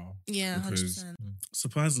scenes now? Yeah, Because- 100%.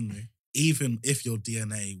 Surprisingly, even if your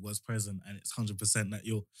DNA was present and it's 100% that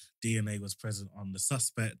your DNA was present on the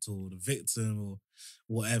suspect or the victim or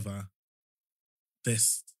whatever,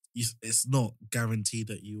 it's not guaranteed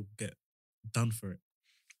that you'll get done for it.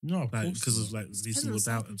 No, of Like, course because not. of like Depends reasonable on the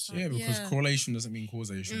doubt and shit. Yeah, because Yeah. correlation doesn't mean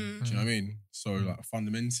causation. Mm. Do you know what I mean? So like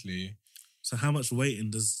fundamentally, So how much weighting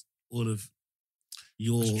does all of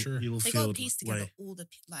your That's true. your They got to field piece together weigh? all the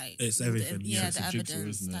like. It's all the- everything, yeah. yeah, It's the a jigsaw,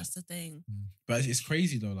 evidence. isn't it? That's the thing. But it's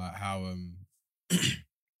crazy though, like how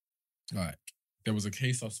like there was a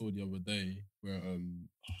case I saw the other day where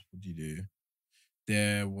what do you do?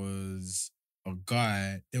 There was a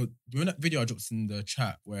guy. Remember that video I dropped in the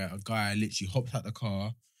chat where a guy literally hopped out the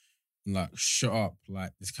car and like shut up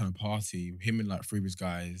like this kind of party. Him and like three of his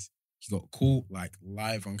guys. He got caught like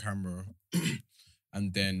live on camera,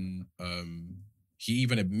 and then he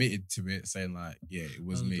even admitted to it, saying like, "Yeah, it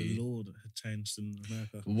was me." The law that had changed in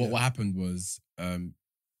America. What happened was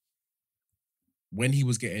when he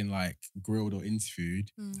was getting like grilled or interviewed,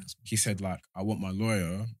 he said like, "I want my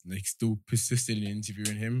lawyer." And they still persisted in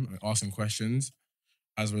interviewing him and asking questions.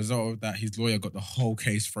 As a result of that, his lawyer got the whole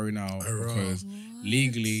case thrown out because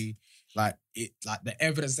legally, like the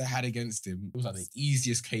evidence they had against him, it was like the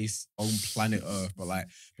easiest case on planet Earth. But like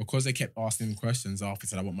because they kept asking him questions after he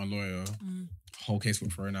said, "I want my lawyer," whole case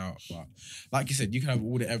got thrown out. But like you said, you can have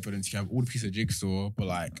all the evidence, you can have all the piece of jigsaw, but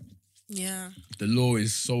like Yeah. the law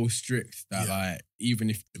is so strict that like even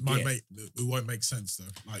if It won't make sense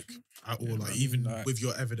though, like at all. Like even with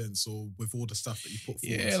your evidence or with all the stuff that you put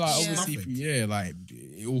forward. yeah, like it's obviously, nothing. like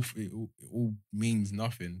it all means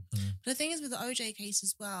nothing. The thing is with the OJ case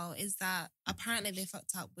as well is that apparently they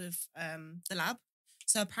fucked up with the lab.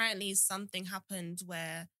 So apparently something happened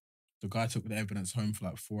where The guy took the evidence home for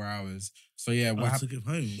like 4 hours. So yeah, what I happened? took it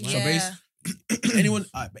home. Wow. So yeah,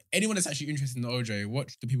 anyone that's actually interested in the OJ,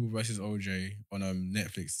 watch The People versus OJ on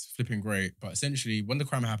Netflix. Flipping great. But essentially, when the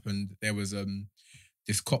crime happened, there was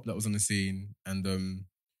this cop that was on the scene, and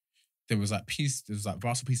there was like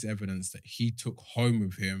vast piece of evidence that he took home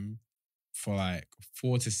with him for like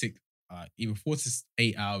 4 to 6, even 4 to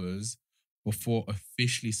 8 hours before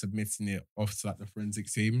officially submitting it off to like the forensic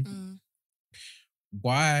team.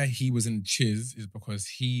 Why he was in Chiz is because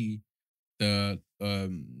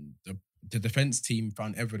the defense team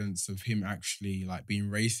found evidence of him actually like being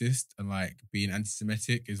racist and like being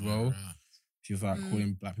anti-Semitic as well. He was like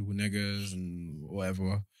calling black people niggers and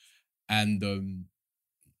whatever, and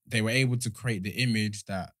they were able to create the image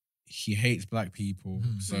that he hates black people.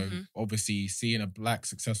 So obviously, seeing a black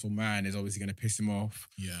successful man is obviously going to piss him off.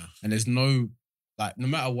 Yeah. And there's no. Like, no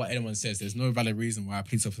matter what anyone says, there's no valid reason why a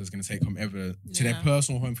police officer is going to take home evidence to their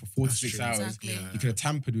personal home for 4 to 6 hours. Exactly. He could have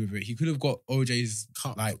tampered with it. He could have got OJ's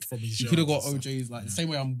Cut like from his he could have got yards. OJ's like the same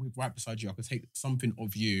way I'm right beside you. I could take something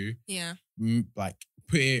of you, yeah. like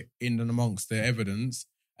put it in and amongst the evidence,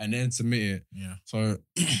 and then submit it. Yeah. So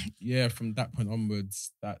yeah, from that point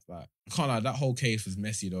onwards, that like I can't lie, that whole case was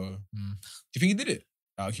messy though. Do you think he did it?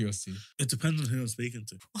 Out of curiosity. It depends on who I'm speaking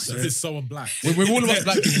to. So if it's someone black. With all of us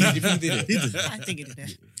black people, do you think he did it? He did it. I think he did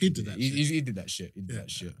it. He did that. shit. He did that shit. He did Yeah.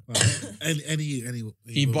 that shit. Any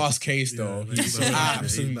He bossed case though. Yeah, He yeah,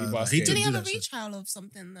 absolutely yeah, bossed he case. Did he do have a that shit. retrial of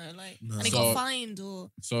something though? Like, No. and he So- got fined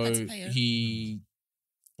or So had to pay it. he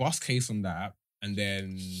bossed case on that, and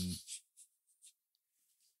then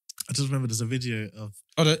I just remember there's a video of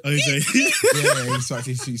OJ. OJ.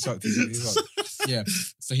 He sucked. Yeah.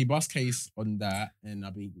 So he bossed case on that, and I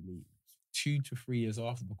believe 2 to 3 years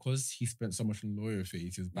after, because he spent so much on lawyer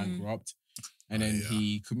fees, he was bankrupt. And then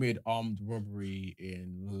he committed armed robbery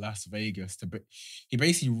in Las Vegas. He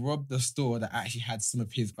basically robbed the store that actually had some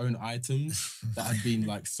of his own items that had been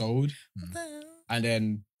like sold. What the hell? And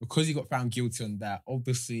then because he got found guilty on that,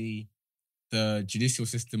 obviously the judicial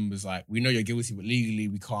system was like, we know you're guilty, but legally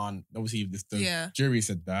we can't. Obviously, the jury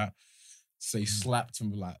said that. So he slapped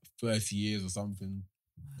him for like 30 years or something.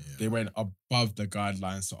 Yeah. They went above the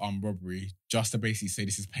guidelines to armed robbery just to basically say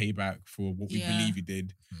this is payback for what we believe he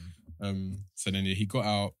did. So then he got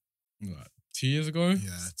out like 2 years ago? Yeah.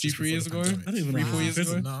 2, 3 years ago? I don't even 3, know 4 he years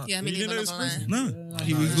was in ago? prison. Nah. Yeah, me You didn't neither, know not he was gonna prison? No.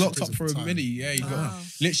 He Nah, was he's locked in up for prison a time. minute. Yeah, he got Wow.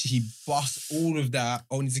 literally he bust all of that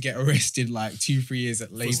only to get arrested like 2, 3 years For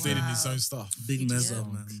later. stealing Wow. his own stuff. Big Yeah. mezzo,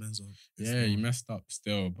 man. Mezzo. Yeah, he messed up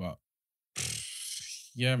still, but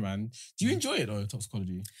yeah, man. Do you enjoy it though,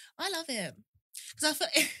 toxicology? I love it because I feel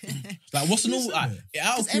Like, what's the Who normal? said Like, it?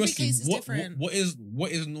 out of 'Cause every curiosity, case is what different.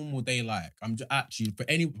 what is a normal day like? I'm just actually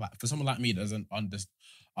for someone like me that doesn't understand.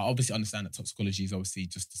 I obviously understand that toxicology is obviously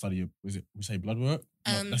just the study of we say blood work.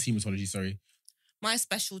 No, that's hematology. Sorry. my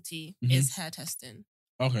specialty Mhm. is hair testing,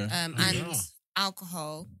 Okay. and yeah.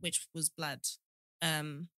 alcohol, which was blood,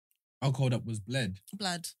 Alcohol that was bled.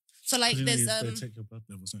 blood. So like there's they check your blood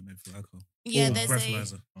levels, don't they, for alcohol? yeah, Or there's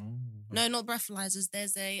breathalyzer. Oh. no, not breathalyzers.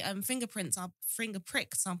 There's a finger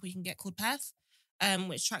prick sample you can get called PEth,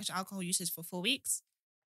 which tracks your alcohol usage for 4 weeks.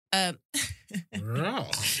 Wow.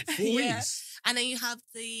 4 Yeah. weeks. And then you have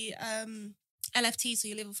the LFT, so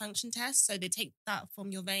your liver function test. So they take that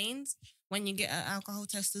from your veins, when you get an alcohol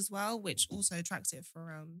test as well, which also tracks it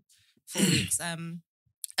for 4 weeks.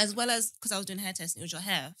 As well as, because I was doing hair testing, it was your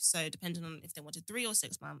hair. So depending on if they wanted 3 or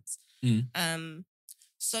 6 months.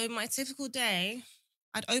 So my typical day,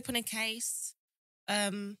 I'd open a case.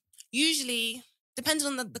 Usually, depending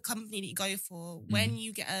on the company that you go for, when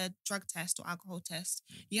you get a drug test or alcohol test,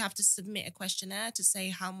 you have to submit a questionnaire to say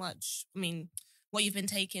how much, what you've been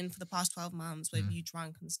taking for the past 12 months, whether you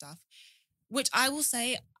drank and stuff. Which I will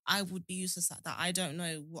say, I would be useless at that. I don't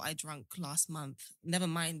know what I drank last month. Never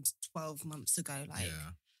mind 12 months ago.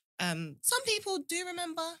 Some people do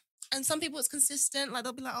remember, and some people it's consistent. Like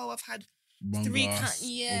they'll be like, "Oh, I've had 3 glass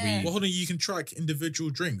yeah." Well, hold on, you can track individual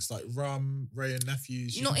drinks like rum, Ray and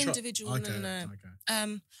Nephews. You Not can individual, Okay. no.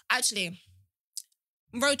 Okay. Actually,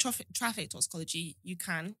 road traffic toxicology, you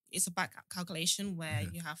can. It's a back calculation where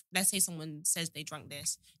you have, let's say someone says they drank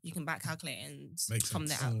this, you can back calculate and Makes from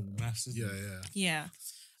sense. there out. Yeah.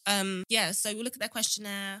 So we look at their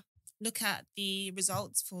questionnaire, look at the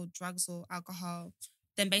results for drugs or alcohol,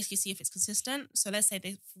 then basically see if it's consistent. So let's say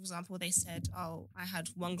for example, they said, "Oh, I had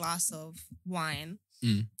 1 glass of wine."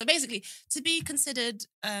 So basically, to be considered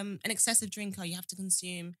an excessive drinker, you have to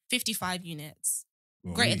consume 55 units,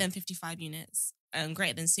 greater than 55 units,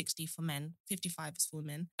 greater than 60 for men. 55 is for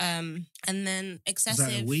men. And then excessive.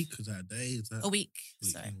 Is that a week? Is that a day? Is that A week.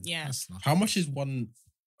 So yeah. That's not. How much is one?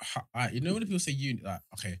 You know when people say unit, like,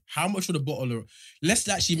 okay, how much would a bottle of? Let's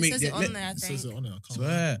actually It make says it on there, I It think. says it on it. I can't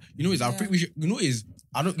Swear. You know what it is? I Yeah. think we should. You know what it is?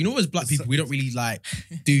 I don't. You know, as black people, we don't really like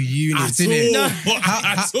do units At in it. all.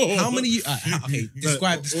 At all. How many? Okay,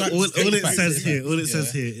 describe. all state it facts. says here, all it Yeah.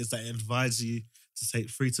 says here is that it advises you to take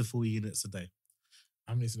 3 to 4 units a day.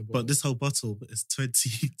 How many's in the But bottle? this whole bottle is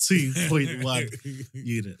 22.1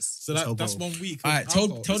 units. So This whole that's bottle. 1 week. All right, tell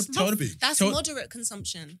the That's tell- moderate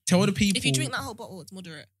consumption. Tell the people. If you drink that whole bottle, it's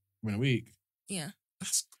moderate. in a week. Yeah.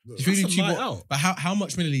 That's If you a do night what- out. But how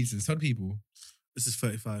much milliliters? Tell the people. This is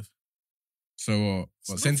 35. So It's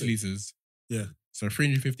what nothing. centiliters? Yeah. So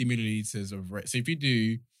 350 milliliters of so if you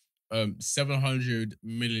do 700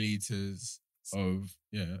 milliliters of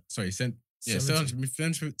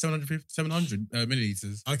 700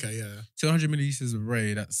 milliliters. Okay, yeah. 700 milliliters of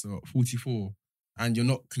Ray, that's 44. And you're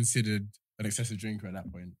not considered an excessive drinker at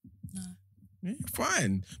that point. No. Yeah,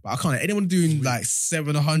 fine. But I can't. Anyone doing like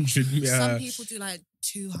 700. Some people do like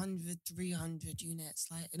 200, 300 units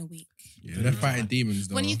like in a week. Yeah, they're fighting demons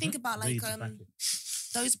though. When you think about Read like the packet.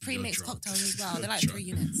 those pre-mixed drunk. cocktails as well, they're like Drunk. 3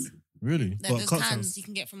 units. Really? They're What, those cocktails? cans you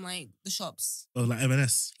can get from like the shops. Oh, like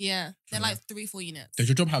M&S. Yeah, they're like 3-4 units. Does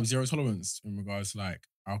your job have zero tolerance in regards to like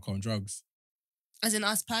alcohol and drugs? As in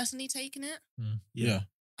us personally taking it, Yeah.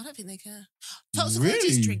 I don't think they care. Toxicologists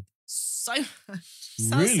Really? drink so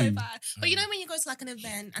so Really? bad. But you know when you go to like an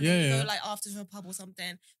event and Yeah, then you yeah. go like after to a pub or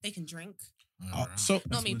something, they can drink. So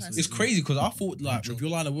Not me That's personally. it's crazy because I thought like Job. with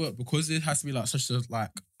your line of work, because it has to be like such a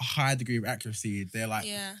high degree of accuracy, they're like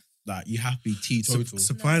Yeah. you have to be teetotal.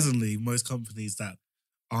 Surprisingly, most companies that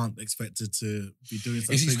aren't expected to be doing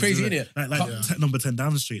such It's things crazy, do isn't it? Like number 10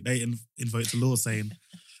 Downing Street, they invoked a law saying,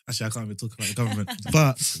 actually, I can't even talk about the government,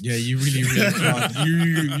 but Yeah, you really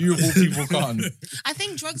can't. You of all people can't. I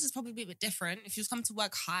think drugs is probably a bit different. If you come to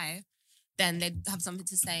work high, then they'd have something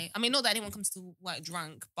to say. I mean, not that anyone comes to work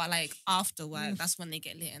drunk, but like after work, that's when they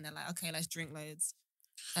get lit and they're like, okay, let's drink loads.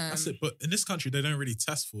 That's it. But in this country, they don't really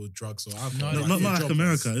test for drugs or alcohol. No, not your like job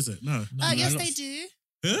America, is. is it? No. Yes, no, they not- do.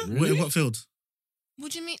 Huh? In what field?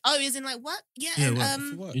 What do you mean? Oh, is in like what? Yeah. Yeah, and, what?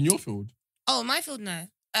 For what? In your field? oh, my field, no.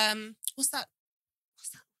 What's that?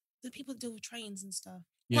 The people that deal with trains and stuff.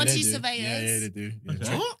 Yeah, Quantity they do. surveyors. Yeah, they do. Yeah, Okay.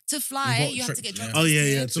 tra- What? To fly, What? you have to get drug Oh, yeah,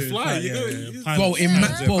 yeah. tested. To true. fly, you Yeah, go- yeah, you- yeah. Bro, Pilots.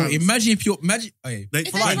 Yeah. bro, imagine if you're hey, They,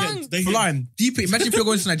 If for they're like, drunk. they, flying deep. Imagine if you're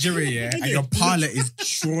going to Nigeria, yeah, and your pilot is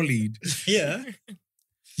trolleyed. Yeah.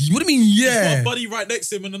 What do you mean, He's got yeah? a buddy right next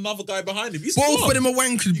to him and another guy behind him. He's Both gone. of them are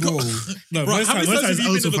wankers, bro. no, Right, most how many times times have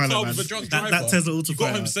you it's been in a car autopilot, with man. a drunk That driver? Tesla You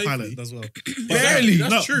got him autopilot safely. pilot as well. Barely.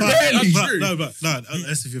 That's No, true. But, barely. but, true. no,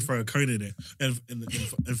 unless if you throw a cone in it,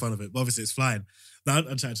 in front of it. But obviously, it's flying. No,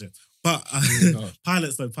 I'm chatting. But No.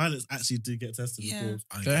 pilots actually do get tested Yeah.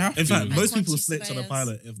 before. They have In to. fact, Like most people quantity snitch on a surveyors.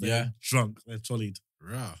 pilot if they're Yeah. drunk, they're trolleyed.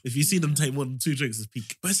 Right. If you see them Yeah. take more than 2 drinks, it's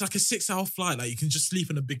peak. But it's like a 6-hour flight. Like you can just sleep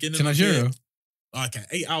in the beginning to of Nigeria. it. Okay,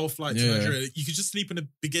 8-hour flight to Yeah. Nigeria. You could just sleep in the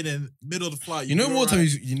beginning, middle of the flight. You know You'd be more alright.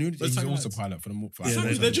 times you know he's time also lads. pilot for the more. Yeah,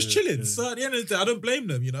 Exactly, they they're don't just do it, chilling. yeah. So at the end of the day, I don't blame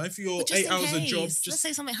them. You know, if you're But just 8 in hours a case, job, let's just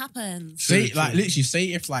say something happens. Say True, like true. literally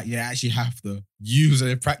say if like you actually have to use it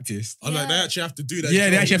in practice. I'm like, they Yeah. actually have to do that. Yeah,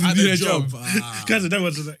 they job actually have to at do their their job. Ah. Guys, no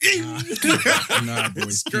one's just like, Nah, boy,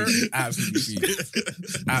 it's peak. Absolutely peak.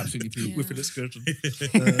 Absolutely peak. Yeah. with an excursion.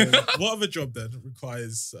 What other job then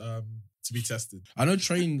requires to be tested. I know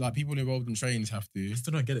people involved in trains have to. I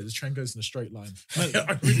still don't get it. The train goes in a straight line. No,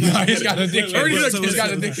 he's got a dickhead. I really don't He's get got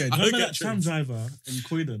a it. dickhead. I don't Remember get that tram driver in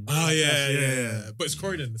Croydon? Oh yeah. But it's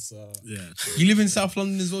Croydon. It's, Yeah. You live in South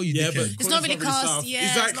London as well, you yeah, dickhead. but It's not really Croydon's cast. south. Yeah,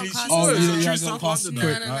 Exactly. It's not cast. Oh, as you south. don't True have South cast London.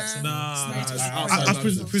 quick. No. Nah, It's it's outside outside I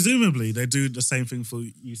London. presumably they do the same thing for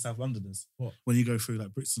you South Londoners. What? When you go through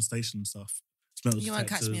like Brixton Station and stuff. Metal You won't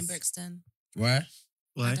catch me in detectors. Brixton. Where?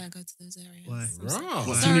 Why? I don't go to those areas. Why? I'm sorry.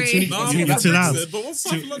 Right. Sorry. No, Is I'm it not too loud? Brixton, but what's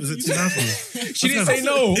South London? Is it You too said- loud for you? She didn't say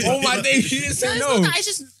no. Oh my days, she didn't say No, it's no. not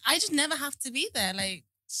that. I just never have to be there. Like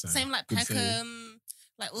same like Good save. Peckham,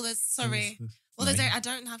 like all those. Sorry, all those areas. I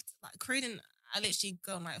don't have to like Croydon. I literally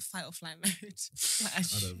go on like fight or flight mode. Like, I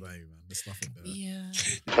don't know, man. There's nothing there. yeah.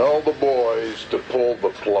 Tell the boys to pull the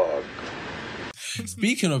plug.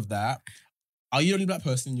 Speaking of that, are you the only black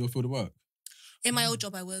person in your field of work? In my old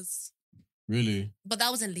job, I was, Really? but that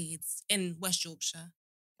was in Leeds, in West Yorkshire.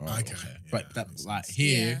 Oh, Okay. But Yeah, that, makes like sense.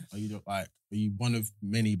 here, are you one of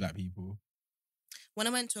many black people? When I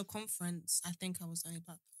went to a conference, I think I was the only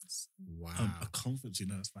black person. Wow. A conference, you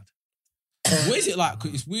know, it's bad. What is it like?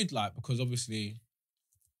 'Cause it's weird, like, because obviously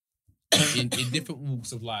in different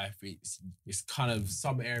walks of life, it's kind of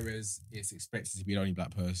some areas it's expected to be the only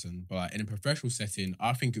black person. But like in a professional setting,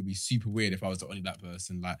 I think it'd be super weird if I was the only black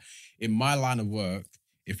person. Like in my line of work,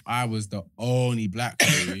 if I was the only black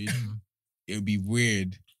dude, it would be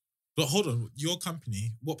weird. But hold on, your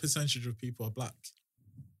company, what percentage of people are black?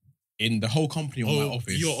 In the whole company or my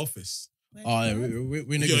office. Your office. Oh, yeah, we're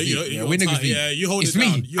niggas. Yeah, deep. Yeah, we're niggas. Deep. Yeah, you hold It's it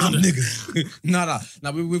down. me. You I'm hold it- niggas.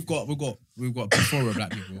 No. We've got a plethora of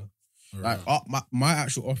black people. Like my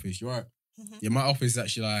actual office, you're right. Mhm. Yeah, my office is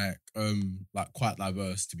actually like quite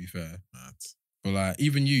diverse, to be fair. But like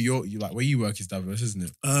even you like where you work is diverse, isn't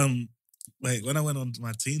it? Wait, when I went on to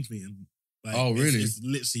my teams meeting, like, Oh, really? It's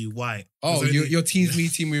literally white. Oh, There's only- your team's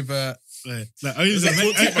meeting with like, only Is the that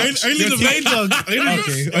main, too much? only the main dog.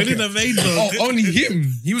 Only Okay. the main dog. Oh, only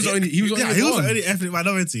him. He was only yeah, he was one. the only ethnic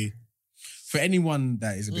minority. For anyone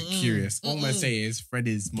that is a bit curious, all I'm gonna say is Fred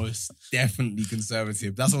is most definitely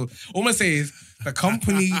conservative. That's all. All I'm gonna say is the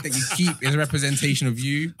company that you keep is a representation of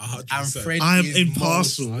you, 100%. and Fred I'm is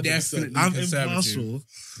impartial. most definitely I'm conservative. impartial.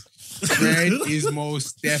 Fred is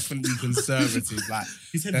most definitely conservative. Like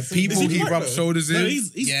He said the people Is he he black rubs though? shoulders in. No,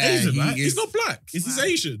 he's Asian, right? He's not black. He's Wow.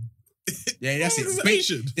 Asian. Yeah, that's He's it. But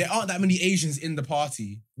Asian. there aren't that many Asians in the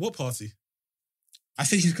party. What party? I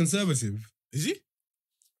say she's conservative. Is he?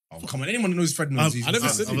 Oh, come on. Anyone who knows Fred knows he's I never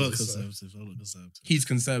conservative. said I'm he not was, conservative. I'm not conservative. He's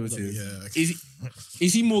conservative. Yeah.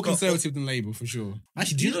 Is he more conservative than Labour for sure?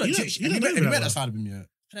 Actually, do you know that? You don't Have you know met that that well. side of him yet?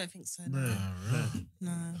 I don't think so. No.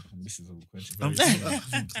 No. This is awkward. I'm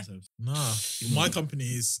conservative. Nah. My company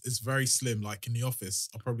is very slim. Like in the office,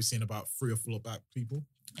 I've probably seen about 3 or 4 black people.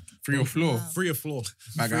 Free or floor? Wow. 3 or 4.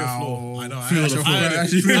 Like, 3 or 4. oh, I know. three or I- four. I-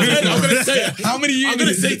 Actually, I'm gonna say it. How many I'm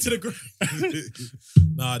gonna units? say it to the group.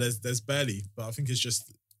 Nah, there's barely. But I think it's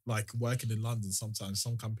just like working in London sometimes,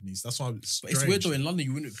 some companies. That's why it's But it's weird though. In London,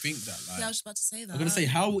 you wouldn't think that. Like, Yeah, I was just about to say that. I'm gonna say,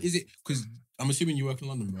 how is it? Because I'm assuming you work in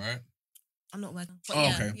London, right? I'm not working. But Oh,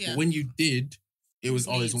 yeah, okay. Yeah. But when you did, it was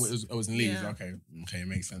Leeds. it was in Leeds. Yeah. Okay, it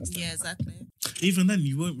makes sense. then. Yeah, exactly. Even then,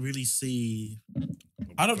 you won't really see.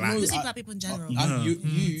 I don't know. You see I- black people in general. No.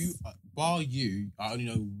 Bar you, I only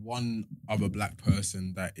know one other black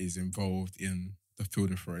person that is involved in the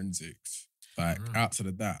field of forensics. Like outside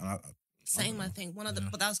of that, Same, I think. One of the, Yeah.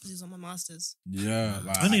 but that was because he was on my masters. yeah,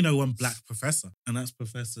 like I only know one black professor, and that's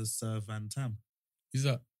Professor Sir Van Tam, who's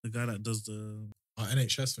that? the guy that does the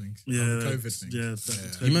NHS thing. yeah, COVID thing. Yeah,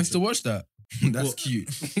 Yeah. You meant to watch that? That's What? cute.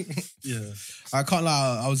 yeah. I can't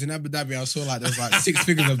lie. I was in Abu Dhabi. I saw like there was like 6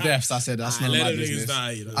 figures of deaths. I said that's none of my business.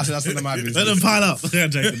 I said that's none of my business. Let them pile up. Yeah,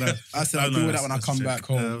 I'm joking. No. I said I'll No, do no, that when I that's come a back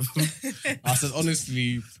joke. home. I said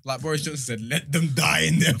honestly, like Boris Johnson said, let them die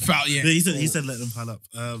in their foul yet. Yeah, he said let them pile up.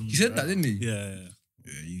 He said that, didn't he? Yeah.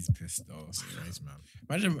 Yeah, he's pissed off. Crazy,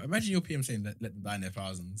 man. Imagine your PM saying let them die in their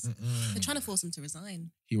thousands. They're trying to force him to resign.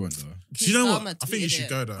 He won't though. Do you know what? Keir Starmer I think he tweeted should it.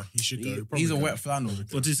 go though. He should go. He's a wet flannel. What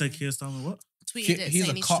did you say, Keir Starmer? What? Tweeted it He's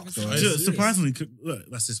saying a he cock, should though. Oh, resign. is it? Surprisingly, look,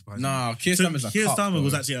 that's surprising. Nah, Keir So Starmer's a Keir cock, Starmer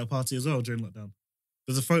was bro. actually at a party as well during lockdown.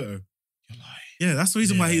 There's a photo. You're lying. Yeah, that's the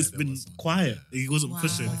reason why Yeah, he's there been was one. quiet. Yeah. He wasn't Wow.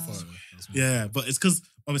 pushing. Yeah, but it's because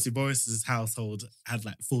obviously Boris's household had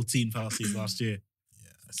like 14 parties last year. Yeah,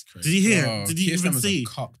 that's crazy. Did you hear? Bro, Did you Keir even Starmer's see? a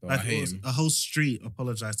cock, though. I Like, hate it was him. a whole street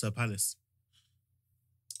apologized to a palace.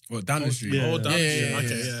 What, down the street? Yeah. Oh, damn. Yeah.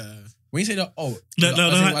 Okay, yeah. When you say that, No,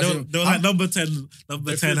 as in- they were like number 10.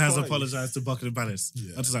 Number They 10 threw has parties. apologized to Buckingham Palace.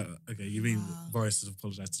 Yeah. I'm just like, okay, you mean Wow. Boris has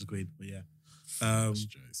apologized to the Queen, but yeah. That's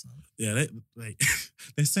jokes, man. Yeah,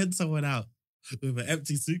 they sent someone out with an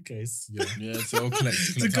empty suitcase. Yeah. Yeah, to go collect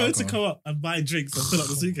To go alcohol. to Co-op and buy drinks and fill up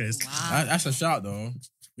the suitcase. Wow. That's a shout though. What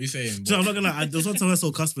you saying? So I'm not gonna lie. There was one time I saw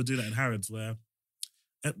a customer do that in Harrods where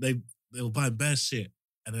they were buying bare shit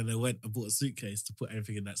and then they went and bought a suitcase to put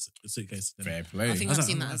everything in that suitcase. And Fair I play. think I was I've like,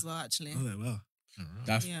 seen oh, that wow. as well, actually. I was like, wow.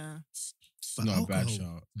 That's Yeah. But not a bad alcohol.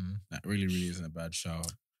 shout. Mm. That really isn't a bad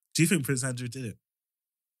shout. Do you think Prince Andrew did it?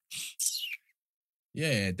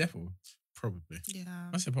 Yeah, definitely. Probably. Yeah.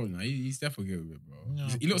 I said probably not. He's definitely good with it, bro.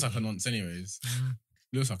 Yeah, He looks like a nonce, anyways.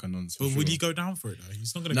 He looks like a nonce. But for would sure. he go down for it though?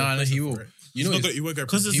 He's not going to Nah, go nah, prison he will. for it. You know, He won't go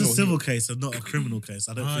Because it's He a will, civil case and not a criminal case.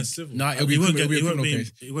 I don't think. civil. nah, it'll He be, won't it'll be a he won't criminal be.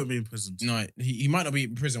 case. He won't be in prison. No, he might not be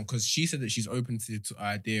in prison because she said that she's open to the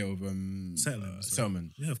idea of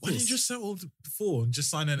Settlement. Yeah, of Why didn't course. you just settle before and just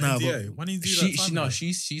sign an Nah, NDA? but Why didn't you do She, that? she no,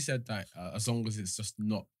 she said that as long as it's just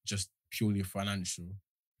not just purely financial.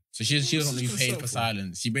 So she doesn't want to be paid for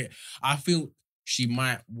silence. I feel she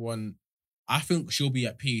might want. I think she'll be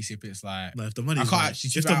at peace if it's like. No, if the I money's can't right. actually.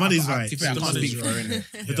 If the money's right. To be fair, I If the can't money's speak for her, right.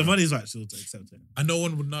 innit? If the money's right, she'll accept it. And no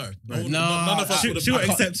one would know. Right. None of us She- would She'll have.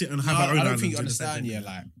 accept it and have No, her own I don't island think you doing the same understand. thing.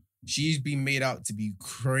 Yeah, like she's been made out to be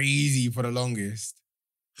crazy for the longest.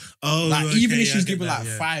 Oh, Like okay, even if yeah, I she's get given that, like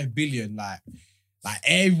yeah. 5 billion, like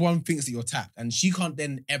everyone thinks that you're tapped, and she can't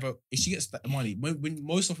then ever. If she gets the money, when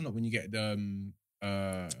most often not when you get the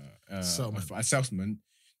Settlement. a settlement,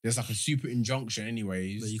 there's like a super injunction,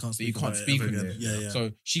 anyways. That you can't that you speak can't about it speak ever on again. it. Yeah, yeah.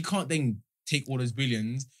 So she can't then take all those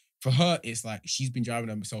billions. For her, it's like she's been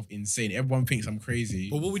driving herself insane. Everyone thinks I'm crazy.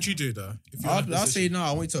 But what would you do though? If you're in that I'll say position? no.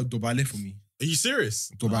 I want you to Dubai for me. Are you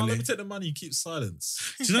serious? Go Oh, ballet. let me take the money and keep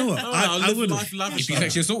silence. Do you know what? No, I live would. life If lavishly. he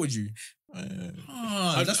sexually assaulted you,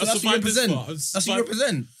 I'll that's what you survive this represent. far. I'll That's what you survive-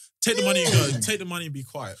 represent. Take the money and go. Take the money and be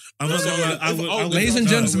quiet. I'm not gonna lie. I would. Ladies and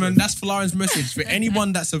no, I gentlemen, wouldn't. that's Florian's message for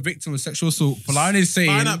anyone that's a victim of sexual assault. Florian is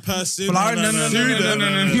saying, Find that person. Florian, no.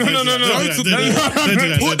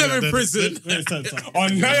 Put them in prison. Oh,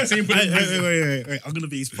 now you're saying put him in prison. Wait. I'm gonna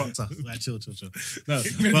be his proctor. Like, chill. No,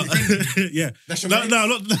 but yeah. That's your No, man? I'm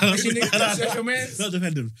not. That's your nigga? That's your man? Not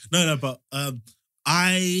defend him. No, but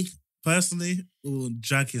I personally will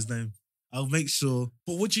drag his name. I'll make sure.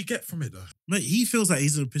 But what'd you get from it though? Mate, he feels like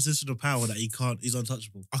he's in a position of power that he's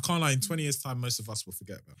untouchable. I can't lie. In 20 years' time, most of us will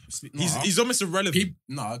forget that. No. He's almost irrelevant. Jimmy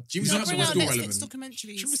He's Savile bring was out still Netflix relevant.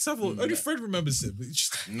 documentaries. Jimmy Savile, only Fred remembers him. It's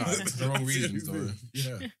just- No, it's the wrong reasons, though.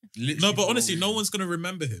 Yeah. Literally No, for but the honestly, wrong no reasons. one's gonna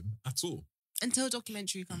remember him at all. Until a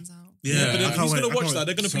documentary comes out. Yeah, but I then can't who's wait, gonna I watch can't that?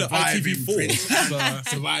 They're gonna put it Surviving ITV4. Prince. So-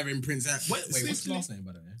 Surviving Prince. Wait, what's the last name,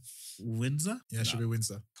 by the way? Windsor? Yeah, it should be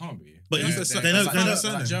Windsor. Can't be. But Yeah, they that's don't. that's Like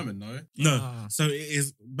surname. German, no? No. Ah. So it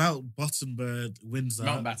is Mountbattenberg, Windsor,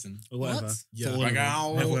 Mountbatten. or whatever. What? For Yeah. all of them.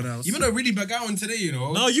 Bagao. Everyone else. Even though really Bagawan today, you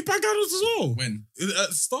know. No, you back out as well. When? At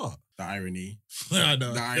the start. The irony. I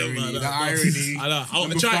know. The irony. No, The irony. I know. I'll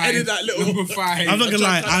Number try five. to edit that little. Number 5. I'm not gonna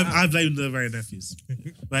lie. trying to- I blame the Ray nephews.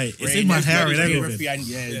 Mate, it's in my hair and everything.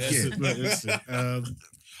 Yeah. Look, listen,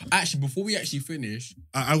 Actually, before we actually finish,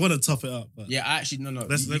 I want to top it up, but yeah, no.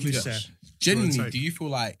 Let's you let can me do that. share. Genuinely, Go on, do you feel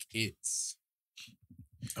like it's?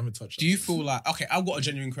 I'm in touch. Do you feel like okay? I've got a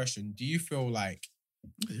genuine question. Do you feel like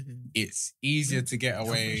it's easier to get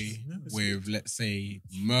away Yeah, it's- with, let's say,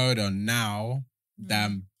 murder now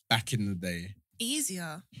than back in the day?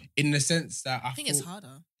 Easier. In the sense that I think it's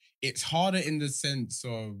harder. It's harder in the sense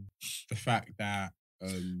of the fact that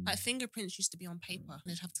Like fingerprints used to be on paper.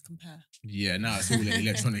 They'd have to compare. yeah, now it's all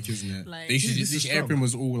electronic, isn't it? Like- They used to- This is this- strong. everything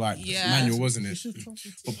was all like Yeah. manual, wasn't it? You should talk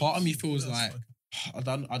to But part of me feels That's like I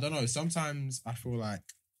don't know. Sometimes I feel like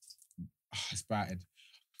it's bad.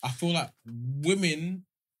 I feel like women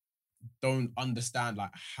don't understand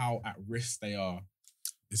like how at risk they are.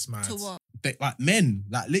 It's mad. To what? They, like men,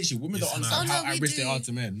 like literally, women It's don't understand mad. how Oh, no, at we risk they do. are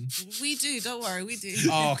to men. We do. Don't worry. We do.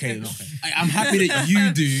 Oh, okay. I'm happy that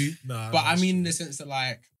you do, Nah, but I that's mean in true. the sense that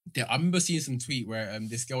like, I remember seeing some tweet where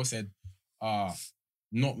this girl said,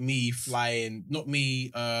 not me flying, not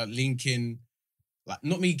me linking, like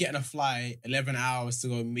not me getting a flight 11 hours to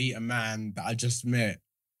go meet a man that I just met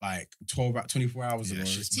like 24 hours Yeah, ago.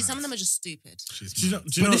 she's See, some of them are just stupid. She's Do you know? mad.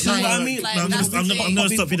 Do you But know? this is what I mean. Like, No, I'm that's gonna the thing.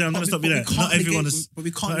 stop you there. I'm gonna stop you there. Not everyone is. But we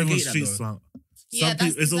Not can't everyone's negate street that though. smart. Yeah, Some that's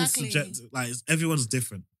people, it's all exactly. subjective. Like everyone's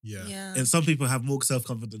different, Yeah. Yeah. and some people have more self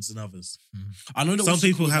confidence than others. I know that Some what's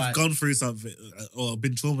people called, have like- gone through something or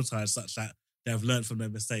been traumatized such that they have learned from their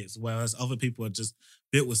mistakes, whereas other people are just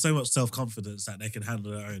built with so much self confidence that they can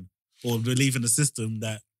handle their own, or believe in the system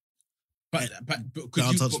that. But They're could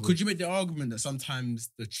untouchable. you make the argument that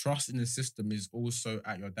sometimes the trust in the system is also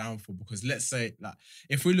at your downfall? Because let's say, like,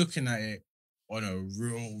 if we're looking at it on a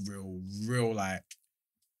real, like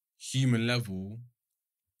human level,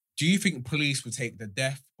 Do you think police would take the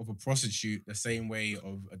death of a prostitute the same way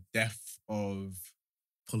of a death of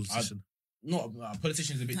Politician. not a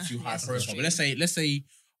politician is a bit too high Yes, profile, but let's say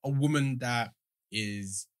a woman that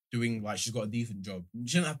is doing like she's got a decent job.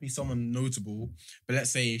 She doesn't have to be someone notable, but let's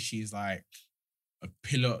say she's like a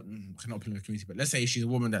pillar, not a pillar of the community, but let's say she's a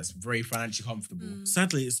woman that's very financially comfortable.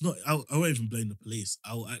 Sadly, it's not. I won't even blame the police.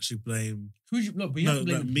 I'll actually blame Who would you no, but you have to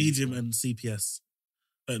blame the police, medium though. and CPS.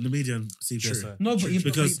 The media and CPS. True. Sorry. No, but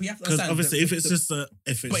because you have to understand obviously that if it's just a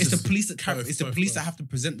if it's but it's just, the police that carry. Both, It's the both, police both. that have to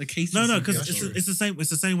present the case. no to because CPS. it's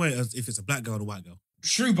the same way as if it's a black girl and a white girl.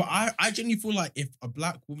 True, but I genuinely feel like if a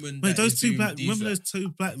black woman, Wait, that those is two doing black these, remember those two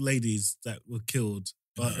black ladies that were killed.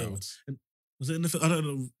 Was it in the film? I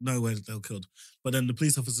don't know where they were killed. But then the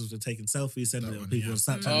police officers were taking selfies, sending That it to one, people yeah. on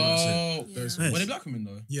Snapchat. and shit. Oh, Those- Yeah. were they black women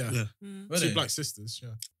though? Yeah. Yeah. Were Two they? black sisters, yeah.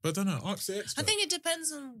 But I don't know. Ask the expert. I think it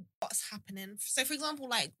depends on what's happening. So, for example,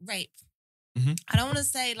 like rape. Mhm. I don't want to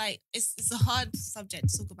say like it's a hard subject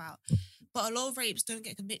to talk about, but a lot of rapes don't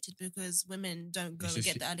get convicted because women don't go It's and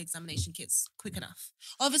just- get the early examination kits quick enough.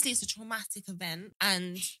 Obviously, it's a traumatic event,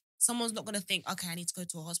 and someone's not going to think, okay, I need to go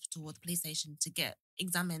to a hospital or the police station to get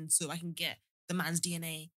examined so I can get the man's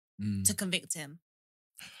DNA Mm. to convict him.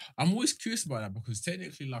 I'm always curious about that because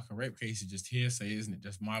technically, like a rape case is just hearsay, isn't it?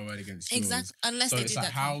 Just my word against yours. Exactly, unless So they it's do like,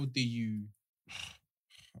 that. how do you?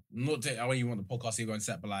 Not that I want you want the podcast to go and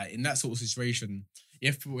set, but like in that sort of situation,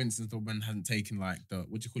 if for instance the woman hadn't taken like the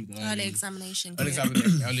what do you call it, the early examination. early,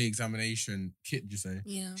 kit. early examination kit, did you say?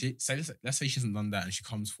 Yeah. Let's say she hasn't done that and she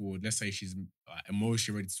comes forward. Let's say she's like,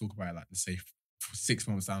 emotionally ready to talk about it. Like let's say 6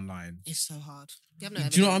 months down the line. It's so hard. You have no Do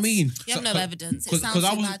evidence. you know what I mean? You have no evidence. It Because sounds I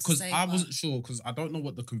so was bad to because say, I but- wasn't sure because I don't know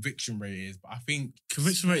what the conviction rate is, but I think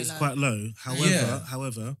Conviction rate is low. quite low. Yeah.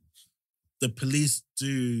 However, the police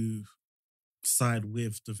do side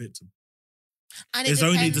with the victim. And it It's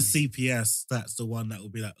only the depends- CPS that's the one that will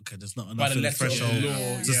be like, okay, there's not by enough the in the letter of the threshold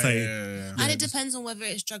law, to say. And Yeah, it just- depends on whether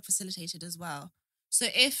it's drug facilitated as well. So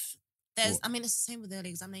if there's, What? I mean, it's the same with the early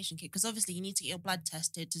examination kit because obviously you need to get your blood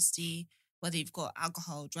tested to see whether you've got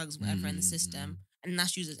alcohol, drugs, whatever in the system, and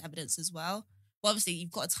that's used as evidence as well. But obviously you've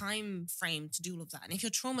got a time frame to do all of that, and if you're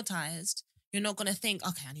traumatized, you're not going to think,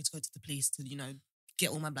 okay, I need to go to the police to get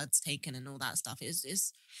all my bloods taken and all that stuff.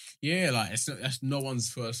 It's Yeah, like that's no one's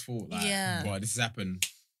first thought. Like, Yeah. boy, this has happened.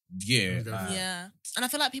 Yeah, Okay. like, yeah, and I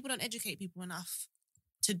feel like people don't educate people enough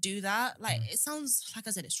to do that. Like it sounds like I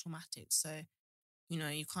said, it's traumatic, so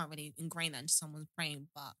you can't really ingrain that into someone's brain.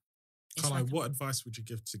 But it's Carlo, like- what advice would you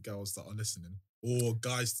give to girls that are listening or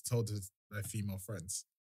guys to tell their female friends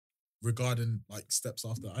regarding like steps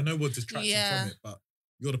after? I know we're distracted Yeah. from it, but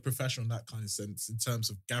you're the professional in that kind of sense in terms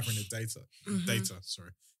of gathering the data.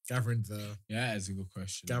 Mhm. Gathering the yeah, that's a good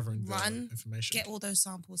question. Run, information. get all those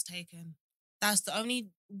samples taken. That's the only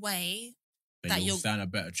way. Then that you'll you'll- stand a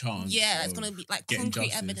better chance. Yeah, it's of gonna be like getting concrete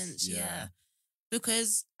justice, evidence. Yeah.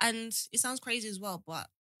 Because and it sounds crazy as well, but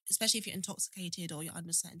especially if you're intoxicated or you're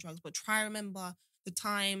under certain drugs, but try remember the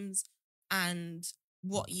times and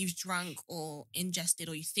what you've drunk or ingested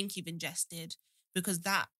or you think you've ingested, because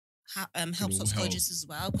that helps all toxicologists as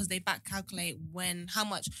well, because they back calculate how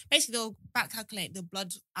much. Basically, they'll back calculate the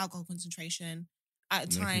blood alcohol concentration at a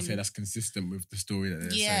And they can time. say that's consistent with the story that they're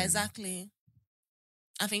saying. Yeah, exactly.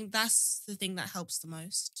 I think that's the thing that helps the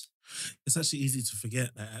most. It's actually easy to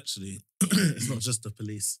forget that actually it's not just the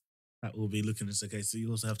police that will be looking into the case. So you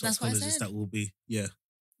also have That's what I toxicologists said. that will be, yeah.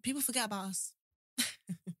 People forget about us.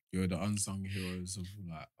 You're the unsung heroes of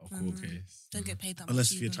like a court Mhm. case. Don't get paid that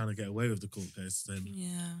Unless much. if you're either. trying to get away with the court case, then.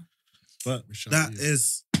 Yeah. But We shall that use.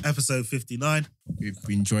 is episode 59. We've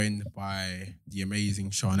been joined by the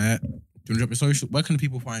amazing Shawnette. Do you want to drop your social? Where can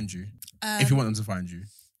people find you? If you want them to find you.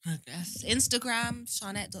 I guess. Instagram,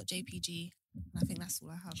 Shawnette.jpg. I think that's all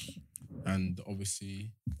I have. And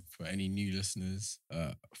obviously, for any new listeners,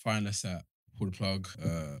 find us at Pull the Plug.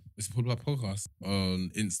 It's a Pull the Plug podcast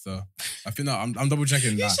on Insta. I think that I'm double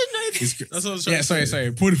checking that. should know this. That's what I was trying Yeah, to say.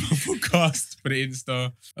 sorry. Pull the Plug podcast for the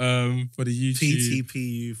Insta, for the YouTube,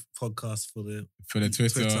 PTPU podcast for the for the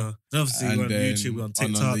Twitter. And obviously, we're on then YouTube, we're on On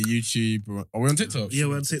TikTok. the YouTube. Are we on TikTok? Yeah,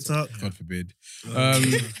 we're on TikTok. God forbid.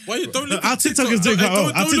 Why you don't look Our at TikTok is doing quite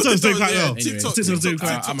well. Our TikTok is doing quite well. Anyway, TikTok's doing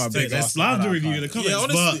quite I'm a well. big They're ass slandering fan. you in the comments, Yeah,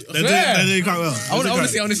 honestly. but they're doing quite well. I want to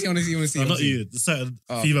see. No, not you. The certain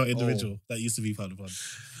Oh. female individual that used to be part of one.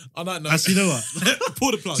 On that note, Actually, you know what?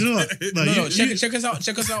 pull the plug. Do you know what? No, check us out.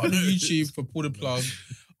 Check us out on the YouTube for Pull the Plug.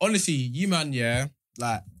 Honestly, you man, yeah,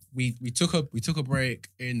 like we took a break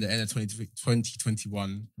in the end of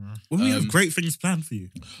 2021. When we have great things planned for you.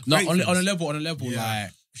 No, Great on a things. level, Yeah.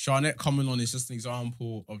 like Shawnette coming on is just an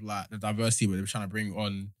example of like the diversity that we're trying to bring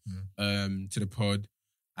on to the pod.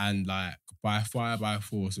 And like by fire, by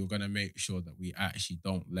force, we're gonna make sure that we actually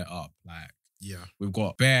don't let up. Like, Yeah. we've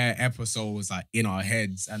got bare episodes like in our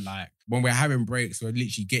heads, and like when we're having breaks, we're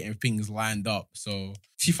literally getting things lined up. So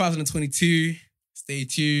 2022, stay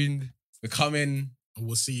tuned. We're coming. And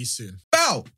we'll see you soon. Bow!